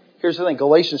sin, here's the thing,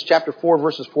 Galatians chapter 4,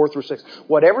 verses 4 through 6.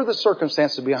 Whatever the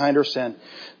circumstances behind our sin,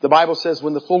 the Bible says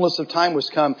when the fullness of time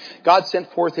was come, God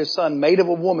sent forth His Son, made of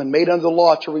a woman, made under the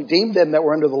law, to redeem them that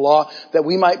were under the law, that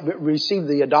we might receive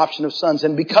the adoption of sons.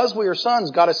 And because we are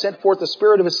sons, God has sent forth the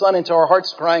Spirit of His Son into our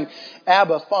hearts, crying,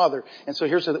 Abba, Father. And so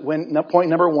here's point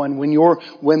number one. When your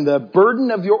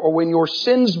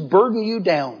sins burden you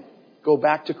down, go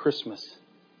back to Christmas.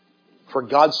 For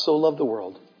God so loved the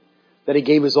world that He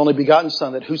gave His only begotten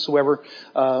Son, that whosoever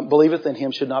believeth in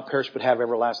Him should not perish but have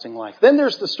everlasting life. Then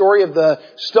there's the story of the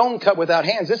stone cut without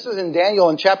hands. This is in Daniel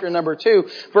in chapter number 2,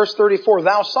 verse 34.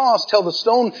 Thou sawest till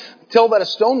that a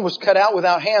stone was cut out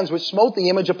without hands, which smote the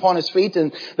image upon his feet,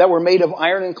 and that were made of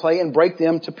iron and clay, and brake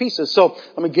them to pieces. So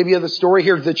let me give you the story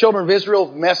here. The children of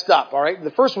Israel messed up, all right?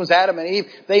 The first one's Adam and Eve.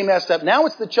 They messed up. Now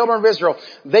it's the children of Israel.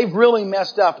 They've really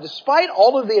messed up. Despite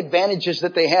all of the advantages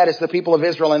that they had as the people of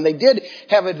Israel, and they did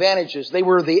have advantages. They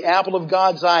were the apple of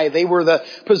God's eye. They were the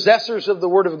possessors of the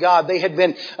Word of God. They had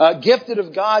been gifted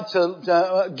of God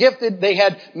they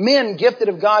had men gifted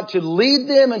of God to lead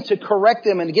them and to correct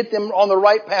them and to get them on the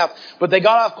right path. But they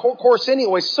got off course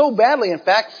anyway, so badly, in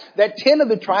fact, that 10 of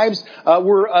the tribes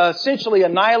were essentially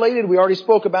annihilated. We already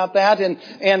spoke about that.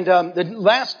 And the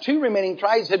last 2 remaining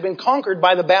tribes had been conquered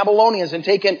by the Babylonians and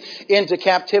taken into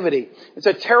captivity. It's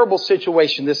a terrible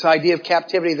situation, this idea of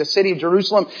captivity. The city of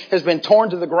Jerusalem has been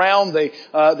torn to the ground.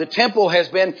 The temple has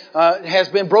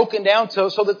been broken down so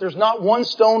that there's not one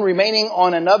stone remaining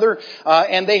on another.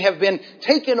 And they have been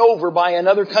taken over by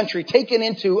another country, taken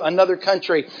into another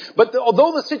country. But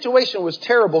although the situation was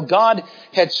terrible, God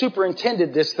had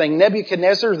superintended this thing.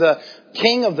 Nebuchadnezzar, the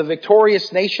king of the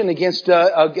victorious nation against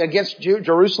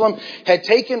Jerusalem, had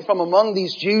taken from among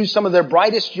these Jews some of their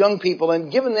brightest young people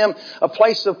and given them a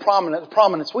place of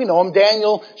prominence. We know them: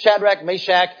 Daniel, Shadrach,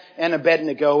 Meshach, and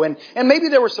Abednego. And maybe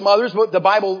there were some others, but the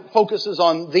Bible focuses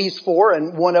on these 4,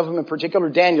 and one of them in particular,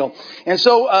 Daniel. And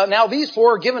so now these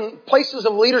 4 are given places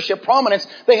of leadership, prominence.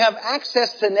 They have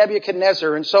access to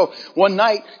Nebuchadnezzar. And so one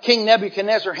night, King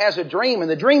Nebuchadnezzar has a dream, and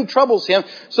the dream troubles him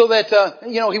so that,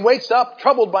 he wakes up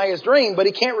troubled by his dream, but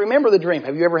he can't remember the dream.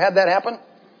 Have you ever had that happen?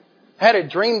 I had a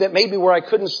dream that made me where I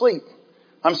couldn't sleep.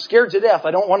 I'm scared to death.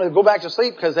 I don't want to go back to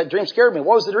sleep because that dream scared me.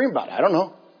 What was the dream about? I don't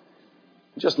know.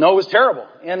 Just know it was terrible.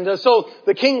 And so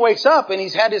the king wakes up and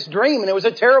he's had this dream, and it was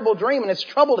a terrible dream, and it's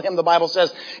troubled him, the Bible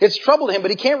says. It's troubled him,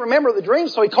 but he can't remember the dream.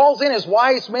 So he calls in his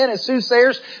wise men and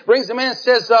soothsayers, brings them in and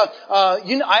says,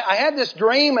 I had this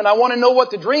dream, and I want to know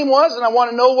what the dream was, and I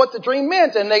want to know what the dream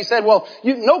meant. And they said, well,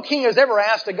 no king has ever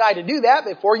asked a guy to do that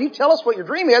before. You tell us what your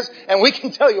dream is, and we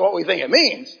can tell you what we think it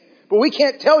means. But we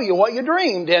can't tell you what you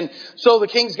dreamed. And so the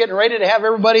king's getting ready to have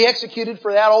everybody executed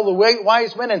for that. All the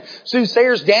wise men and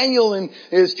soothsayers. Daniel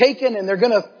is taken, and they're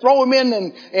going to throw him in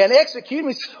and execute him.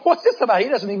 He says, what's this about? He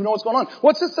doesn't even know what's going on.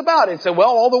 What's this about? And said,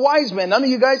 well, all the wise men, none of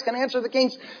you guys can answer the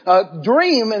king's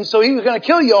dream. And so he was going to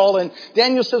kill you all. And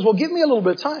Daniel says, well, give me a little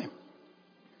bit of time.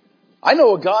 I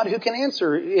know a God who can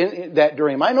answer in that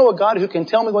dream. I know a God who can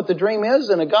tell me what the dream is,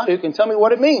 and a God who can tell me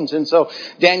what it means. And so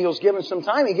Daniel's given some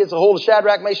time. He gets a hold of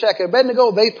Shadrach, Meshach, and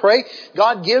Abednego. They pray.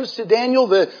 God gives to Daniel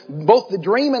both the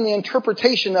dream and the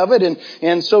interpretation of it.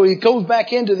 And so he goes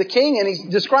back into the king, and he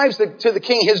describes to the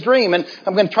king his dream. And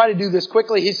I'm going to try to do this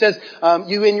quickly. He says,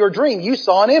 you in your dream, you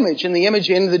saw an image. And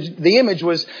the image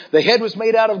was, the head was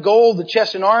made out of gold, the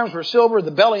chest and arms were silver,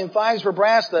 the belly and thighs were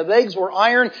brass, the legs were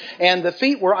iron, and the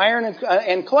feet were iron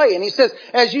and clay. And he says,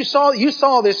 as you saw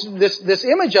this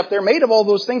image up there made of all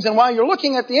those things, and while you're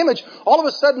looking at the image, all of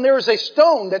a sudden there is a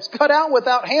stone that's cut out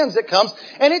without hands that comes,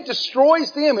 and it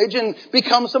destroys the image and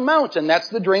becomes a mountain. That's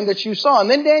the dream that you saw. And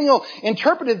then Daniel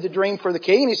interpreted the dream for the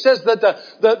king, and he says that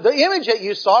the image that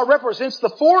you saw represents the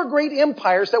 4 great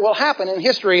empires that will happen in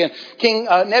history. And King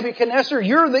Nebuchadnezzar,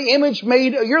 you're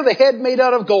the head made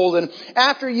out of gold, and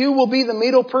after you will be the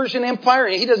Medo-Persian Empire.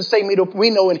 And he doesn't say Medo. We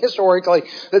know historically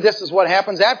that this this is what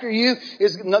happens. After you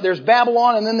there's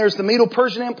Babylon, and then there's the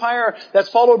Medo-Persian Empire. That's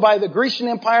followed by the Grecian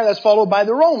Empire. That's followed by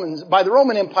the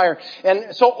Roman Empire.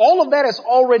 And so all of that has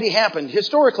already happened.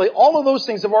 Historically, all of those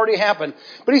things have already happened.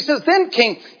 But he says, then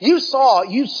king, you saw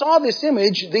this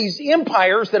image, these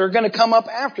empires that are going to come up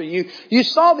after you. You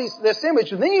saw this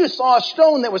image, and then you saw a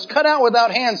stone that was cut out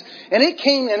without hands, and it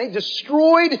came and it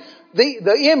destroyed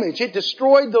the image. It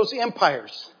destroyed those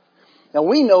empires. Now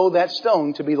we know that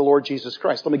stone to be the Lord Jesus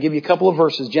Christ. Let me give you a couple of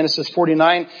verses. Genesis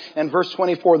 49 and verse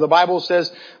 24. The Bible says,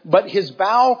 but his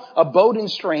bow abode in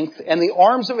strength, and the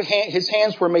arms of his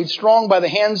hands were made strong by the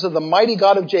hands of the mighty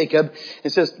God of Jacob.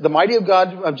 It says, the mighty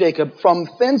God of Jacob. From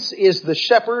thence is the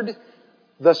shepherd,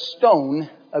 the stone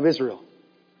of Israel.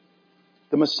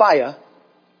 The Messiah,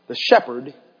 the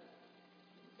shepherd,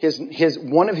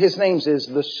 one of his names is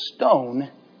the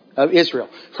stone of Israel.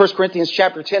 1 Corinthians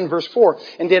chapter 10 verse 4.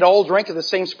 And did all drink of the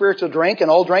same spiritual drink, and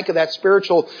all drank of that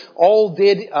spiritual, all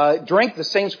did drink the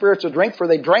same spiritual drink, for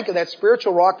they drank of that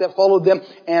spiritual rock that followed them,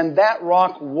 and that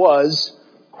rock was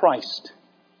Christ.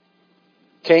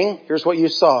 King, here's what you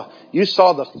saw. You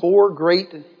saw the 4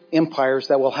 great empires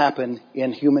that will happen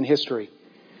in human history.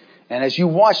 And as you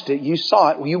watched it, you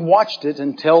saw it. You watched it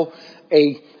until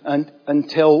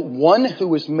one who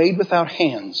was made without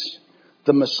hands,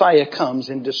 the Messiah, comes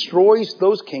and destroys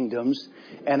those kingdoms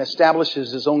and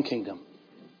establishes his own kingdom.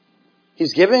 He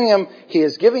is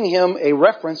giving him a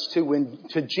reference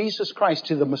to Jesus Christ,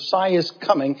 to the Messiah's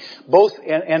coming.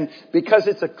 And because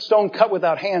it's a stone cut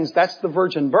without hands, that's the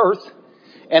virgin birth.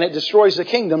 And it destroys the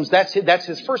kingdoms. That's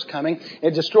his first coming.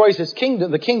 It destroys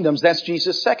the kingdoms. That's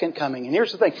Jesus' second coming. And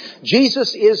here's the thing.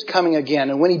 Jesus is coming again.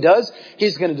 And when he does,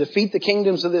 he's going to defeat the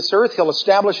kingdoms of this earth. He'll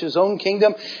establish his own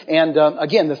kingdom. And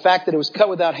again, the fact that it was cut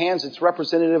without hands, it's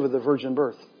representative of the virgin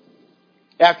birth.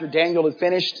 After Daniel had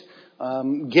finished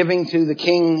giving to the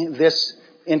king this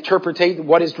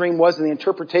what his dream was and the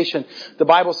interpretation, the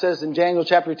Bible says in Daniel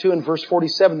chapter 2 and verse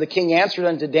 47, the king answered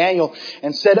unto Daniel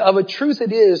and said, of a truth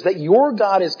it is that your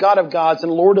God is God of gods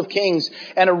and Lord of kings,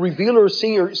 and a revealer of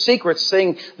secrets,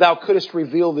 saying, thou couldest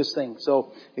reveal this thing.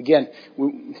 So again,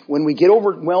 when we get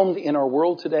overwhelmed in our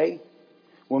world today,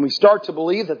 when we start to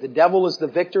believe that the devil is the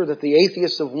victor, that the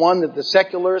atheists have won, that the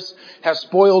secularists have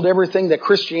spoiled everything, that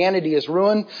Christianity is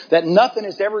ruined, that nothing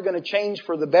is ever going to change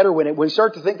for the better, when we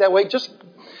start to think that way, just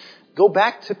go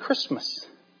back to Christmas.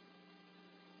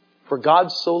 For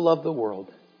God so loved the world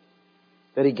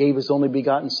that he gave his only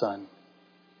begotten Son,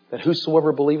 that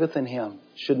whosoever believeth in him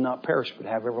should not perish but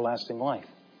have everlasting life.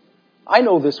 I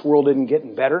know this world isn't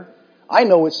getting better. I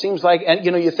know it seems like, and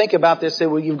you think about this, say,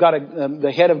 well, you've got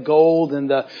the head of gold and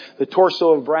the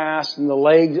torso of brass and the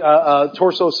legs,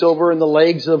 torso of silver and the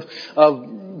legs of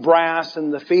brass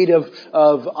and the feet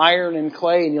of iron and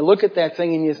clay. And you look at that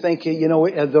thing and you think,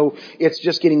 though it's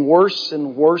just getting worse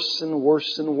and worse and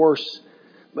worse and worse.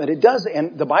 But it does,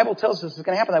 and the Bible tells us it's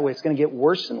going to happen that way. It's going to get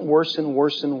worse and worse and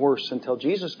worse and worse until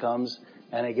Jesus comes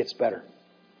and it gets better.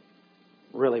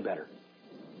 Really better.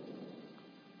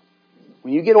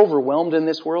 When you get overwhelmed in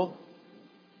this world,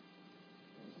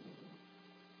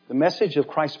 the message of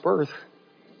Christ's birth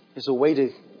is a way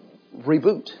to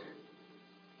reboot,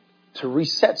 to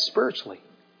reset spiritually,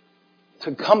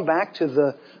 to come back to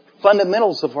the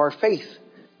fundamentals of our faith.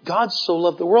 God so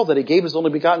loved the world that he gave his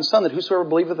only begotten Son, that whosoever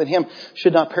believeth in him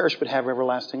should not perish but have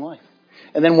everlasting life.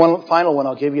 And then one final one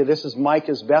I'll give you. This is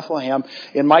Micah's Bethlehem.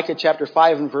 In Micah chapter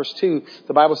 5 and verse 2,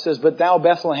 the Bible says, but thou,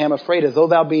 Bethlehem, Ephratah, though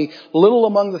thou be little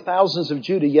among the thousands of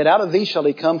Judah, yet out of thee shall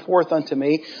he come forth unto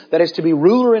me, that is to be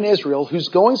ruler in Israel, whose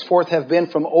goings forth have been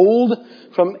from old,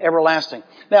 from everlasting.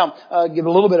 Now, give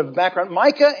a little bit of background.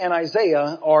 Micah and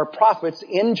Isaiah are prophets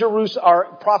in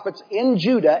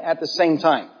Judah at the same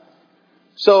time.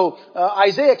 So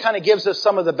Isaiah kind of gives us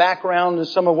some of the background and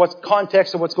some of what's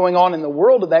context of what's going on in the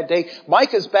world of that day.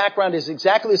 Micah's background is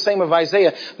exactly the same of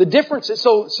Isaiah. The difference is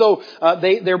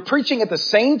they're preaching at the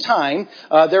same time.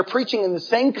 They're preaching in the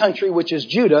same country, which is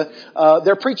Judah.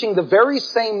 They're preaching the very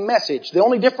same message. The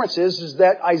only difference is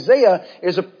that Isaiah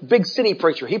is a big city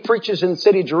preacher. He preaches in the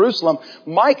city of Jerusalem.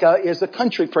 Micah is a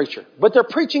country preacher. But they're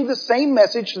preaching the same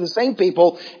message to the same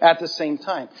people at the same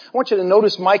time. I want you to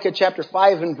notice Micah chapter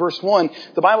 5 and verse 1.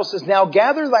 The Bible says, now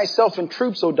gather thyself in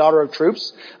troops, O daughter of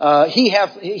troops. He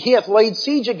hath laid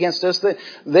siege against us, that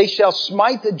they shall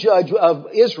smite the judge of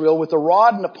Israel with a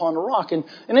rod and upon a rock. And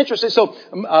interesting. So,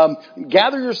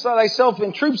 gather thyself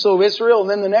in troops, O Israel. And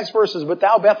then the next verse is, but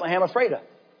thou, Bethlehem, Ephratah.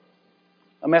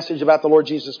 A message about the Lord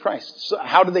Jesus Christ. So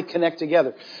how do they connect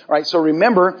together? All right. So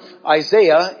remember,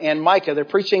 Isaiah and Micah, they're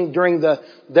preaching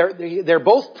they're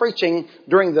both preaching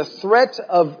during the threat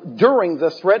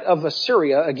of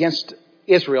Assyria against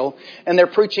Israel, and they're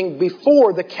preaching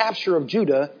before the capture of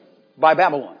Judah by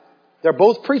Babylon. They're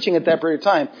both preaching at that period of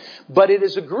time. But it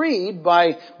is agreed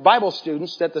by Bible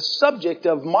students that the subject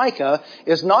of Micah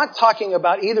is not talking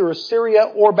about either Assyria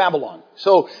or Babylon.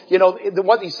 So,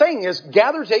 what he's saying is,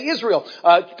 gather to Israel,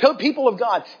 people of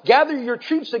God, gather your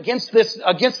troops against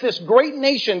this great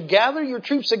nation, gather your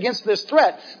troops against this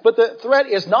threat. But the threat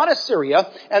is not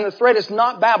Assyria, and the threat is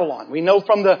not Babylon. We know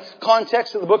from the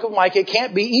context of the book of Micah, it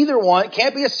can't be either one, it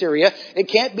can't be Assyria, it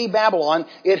can't be Babylon,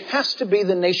 it has to be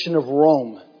the nation of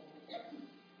Rome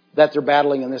that they're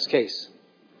battling in this case.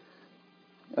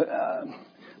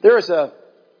 There is a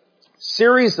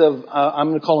series of, I'm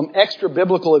going to call them extra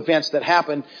biblical events that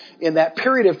happened in that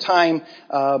period of time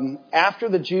after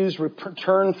the Jews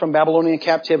returned from Babylonian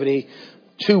captivity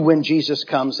to when Jesus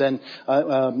comes, and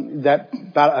that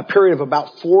about a period of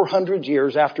about 400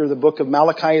 years after the book of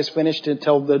Malachi is finished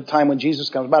until the time when Jesus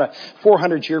comes, about a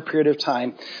 400-year period of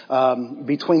time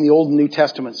between the Old and New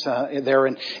Testaments there,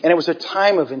 and it was a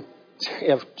time of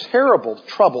terrible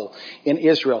trouble in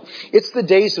Israel. It's the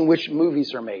days in which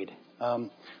movies are made.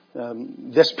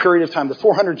 This period of time, the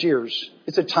 400 years,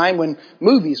 it's a time when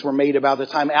movies were made about the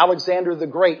time Alexander the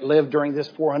Great lived during this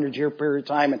 400-year period of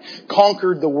time and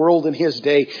conquered the world in his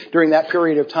day during that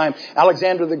period of time.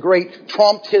 Alexander the Great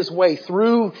tromped his way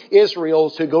through Israel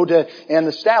to go to and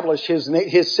establish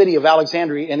his city of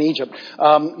Alexandria in Egypt.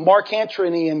 Mark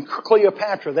Antony and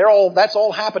Cleopatra, that's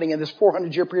all happening in this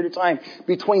 400-year period of time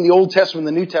between the Old Testament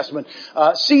and the New Testament.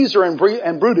 Caesar and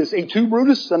Brutus,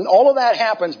 Brutus, and all of that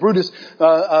happens. Brutus,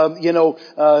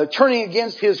 turning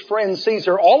against his friend Caesar.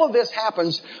 All of this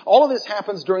happens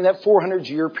during that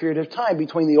 400-year period of time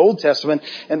between the Old Testament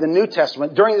and the New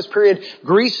Testament. During this period,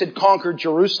 Greece had conquered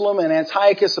Jerusalem, and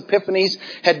Antiochus Epiphanes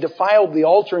had defiled the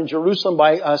altar in Jerusalem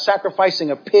by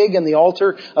sacrificing a pig in the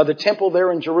altar of the temple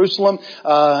there in Jerusalem.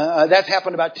 That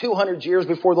happened about 200 years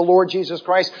before the Lord Jesus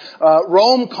Christ.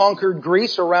 Rome conquered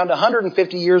Greece around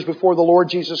 150 years before the Lord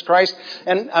Jesus Christ.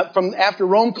 And from after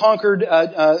Rome conquered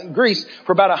Greece,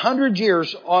 for about 100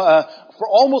 years, for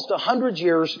almost 100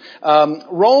 years,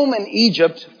 Rome and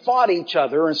Egypt fought each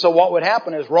other. And so what would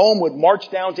happen is Rome would march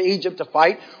down to Egypt to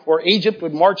fight, or Egypt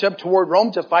would march up toward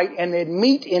Rome to fight, and they'd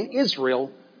meet in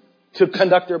Israel to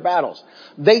conduct their battles.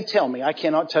 They tell me, I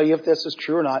cannot tell you if this is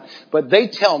true or not, but they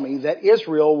tell me that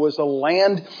Israel was a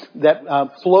land that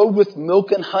flowed with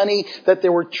milk and honey, that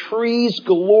there were trees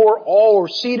galore, all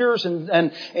cedars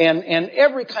and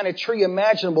every kind of tree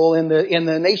imaginable in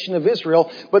the nation of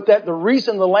Israel, but that the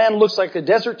reason the land looks like a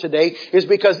desert today is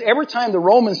because every time the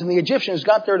Romans and the Egyptians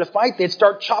got there to fight, they'd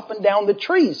start chopping down the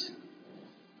trees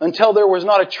until there was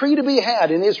not a tree to be had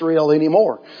in Israel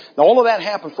anymore. Now, all of that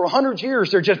happened. For 100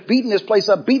 years, they're just beating this place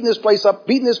up, beating this place up,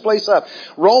 beating this place up.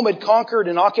 Rome had conquered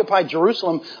and occupied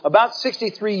Jerusalem about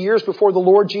 63 years before the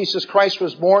Lord Jesus Christ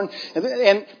was born.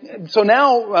 And so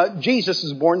now Jesus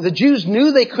is born. The Jews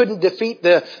knew they couldn't defeat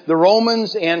the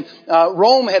Romans, and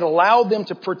Rome had allowed them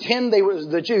to pretend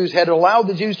the Jews had allowed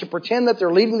the Jews to pretend that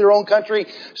they're leading their own country.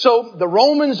 So the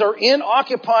Romans are in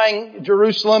occupying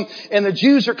Jerusalem, and the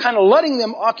Jews are kind of letting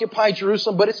them occupy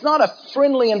Jerusalem, but it's not a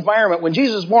friendly environment. When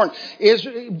Jesus was born,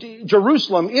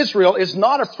 Jerusalem, Israel, is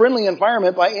not a friendly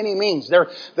environment by any means.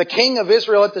 The king of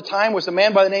Israel at the time was a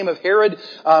man by the name of Herod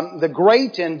the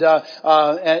Great, and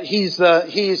he's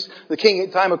the king at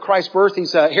the time of Christ's birth.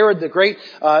 He's Herod the Great.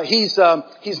 He's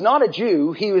not a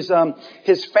Jew.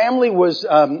 His family was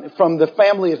from the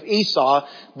family of Esau,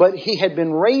 but he had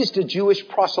been raised a Jewish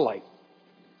proselyte.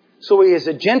 So he is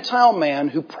a Gentile man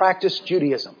who practiced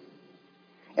Judaism.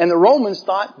 And the Romans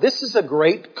thought, this is a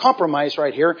great compromise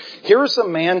right here. Here's a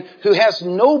man who has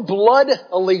no blood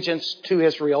allegiance to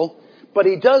Israel, but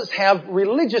he does have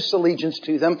religious allegiance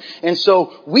to them. And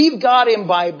so we've got him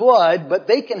by blood, but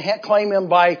they can claim him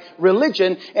by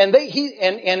religion. And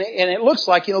it looks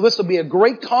like, this will be a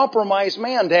great compromise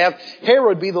man to have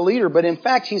Herod be the leader. But in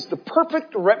fact, he's the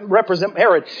perfect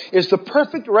Herod is the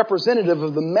perfect representative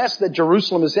of the mess that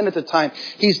Jerusalem is in at the time.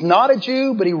 He's not a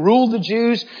Jew, but he ruled the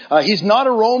Jews. He's not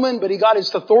a Roman, but he got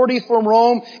his authority from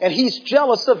Rome. And he's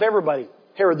jealous of everybody.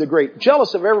 Herod the Great,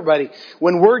 jealous of everybody.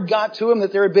 When word got to him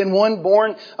that there had been one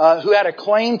born who had a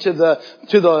claim to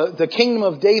the kingdom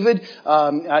of David,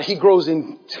 he grows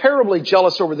terribly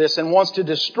jealous over this and wants to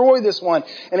destroy this one.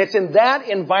 And it's in that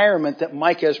environment that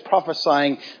Micah is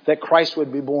prophesying that Christ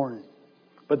would be born.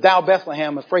 But thou,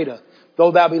 Bethlehem, Ephratah,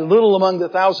 though thou be little among the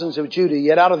thousands of Judah,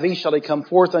 yet out of thee shall he come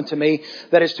forth unto me,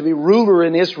 that is to be ruler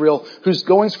in Israel, whose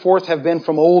goings forth have been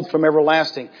from old, from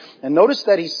everlasting. And notice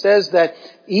that he says that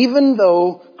even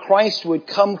though Christ would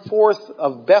come forth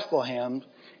of Bethlehem,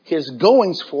 his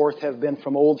goings forth have been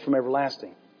from old, from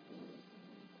everlasting.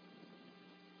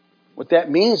 What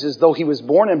that means is though He was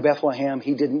born in Bethlehem,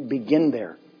 He didn't begin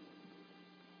there.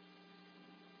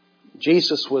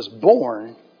 Jesus was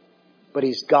born, but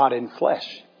He's God in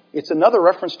flesh. It's another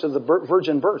reference to the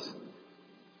virgin birth.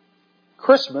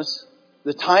 Christmas,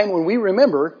 the time when we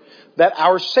remember that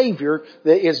our Savior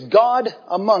that is God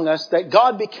among us, that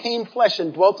God became flesh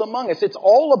and dwelt among us. It's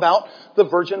all about the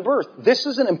virgin birth. This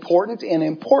is an important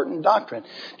doctrine.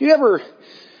 Do you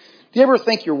ever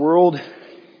think your world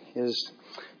is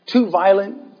too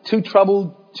violent, too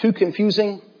troubled, too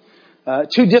confusing,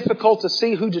 too difficult to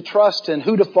see who to trust and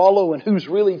who to follow and who's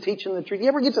really teaching the truth? You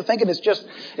ever get to thinking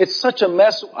it's such a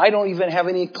mess, I don't even have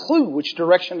any clue which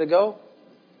direction to go?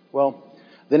 Well,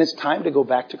 then it's time to go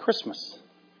back to Christmas.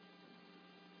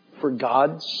 For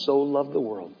God so loved the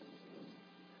world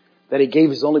that He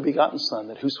gave His only begotten Son,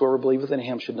 that whosoever believeth in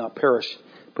Him should not perish,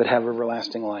 but have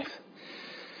everlasting life.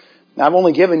 Now, I've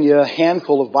only given you a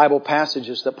handful of Bible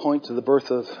passages that point to the birth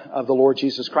of the Lord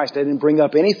Jesus Christ. I didn't bring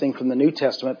up anything from the New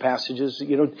Testament passages.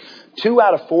 2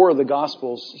 out of 4 of the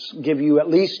Gospels give you at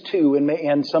least 2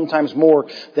 and sometimes more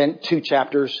than 2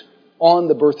 chapters on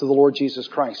the birth of the Lord Jesus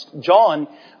Christ. John,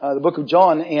 the book of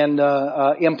John,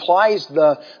 implies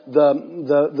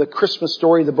the Christmas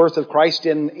story, the birth of Christ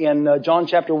in John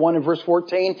chapter 1 and verse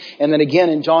 14, and then again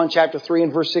in John chapter 3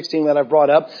 and verse 16 that I've brought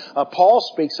up. Paul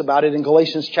speaks about it in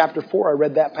Galatians chapter 4. I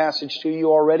read that passage to you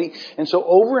already. And so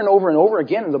over and over and over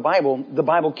again in the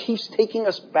Bible keeps taking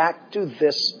us back to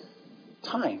this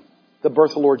time, the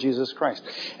birth of the Lord Jesus Christ.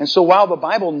 And so while the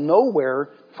Bible nowhere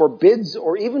forbids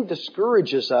or even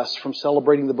discourages us from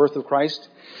celebrating the birth of Christ,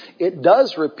 it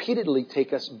does repeatedly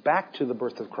take us back to the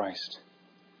birth of Christ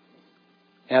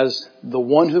as the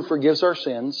one who forgives our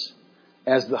sins,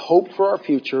 as the hope for our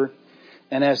future,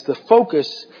 and as the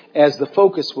focus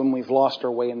when we've lost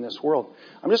our way in this world.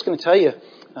 I'm just going to tell you,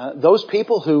 those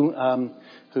people who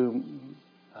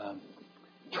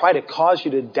try to cause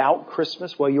you to doubt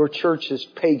Christmas, well, your church is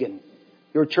pagan.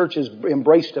 Your church has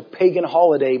embraced a pagan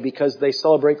holiday because they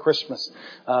celebrate Christmas.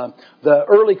 The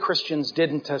early Christians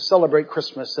didn't celebrate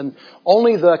Christmas, and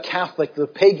only the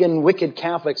pagan, wicked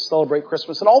Catholics celebrate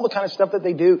Christmas, and all the kind of stuff that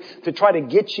they do to try to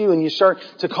get you and you start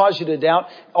to cause you to doubt.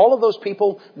 All of those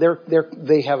people,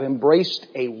 they have embraced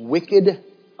a wicked,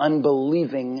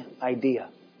 unbelieving idea.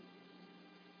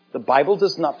 The Bible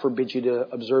does not forbid you to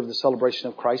observe the celebration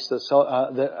of Christ,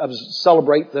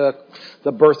 celebrate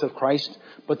the birth of Christ,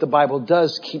 but the Bible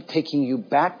does keep taking you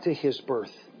back to His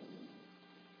birth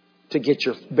to get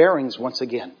your bearings once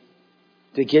again.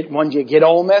 When you get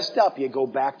all messed up, you go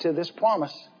back to this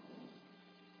promise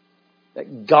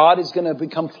that God is going to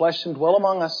become flesh and dwell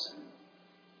among us,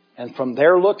 and from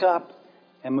there look up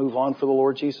and move on for the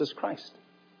Lord Jesus Christ.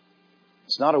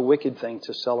 It's not a wicked thing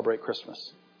to celebrate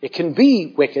Christmas. It can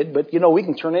be wicked, but we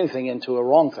can turn anything into a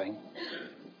wrong thing.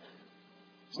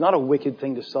 It's not a wicked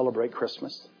thing to celebrate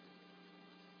Christmas.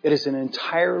 It is an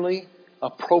entirely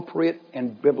appropriate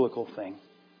and biblical thing.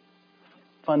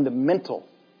 Fundamental,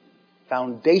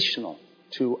 foundational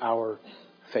to our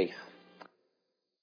faith.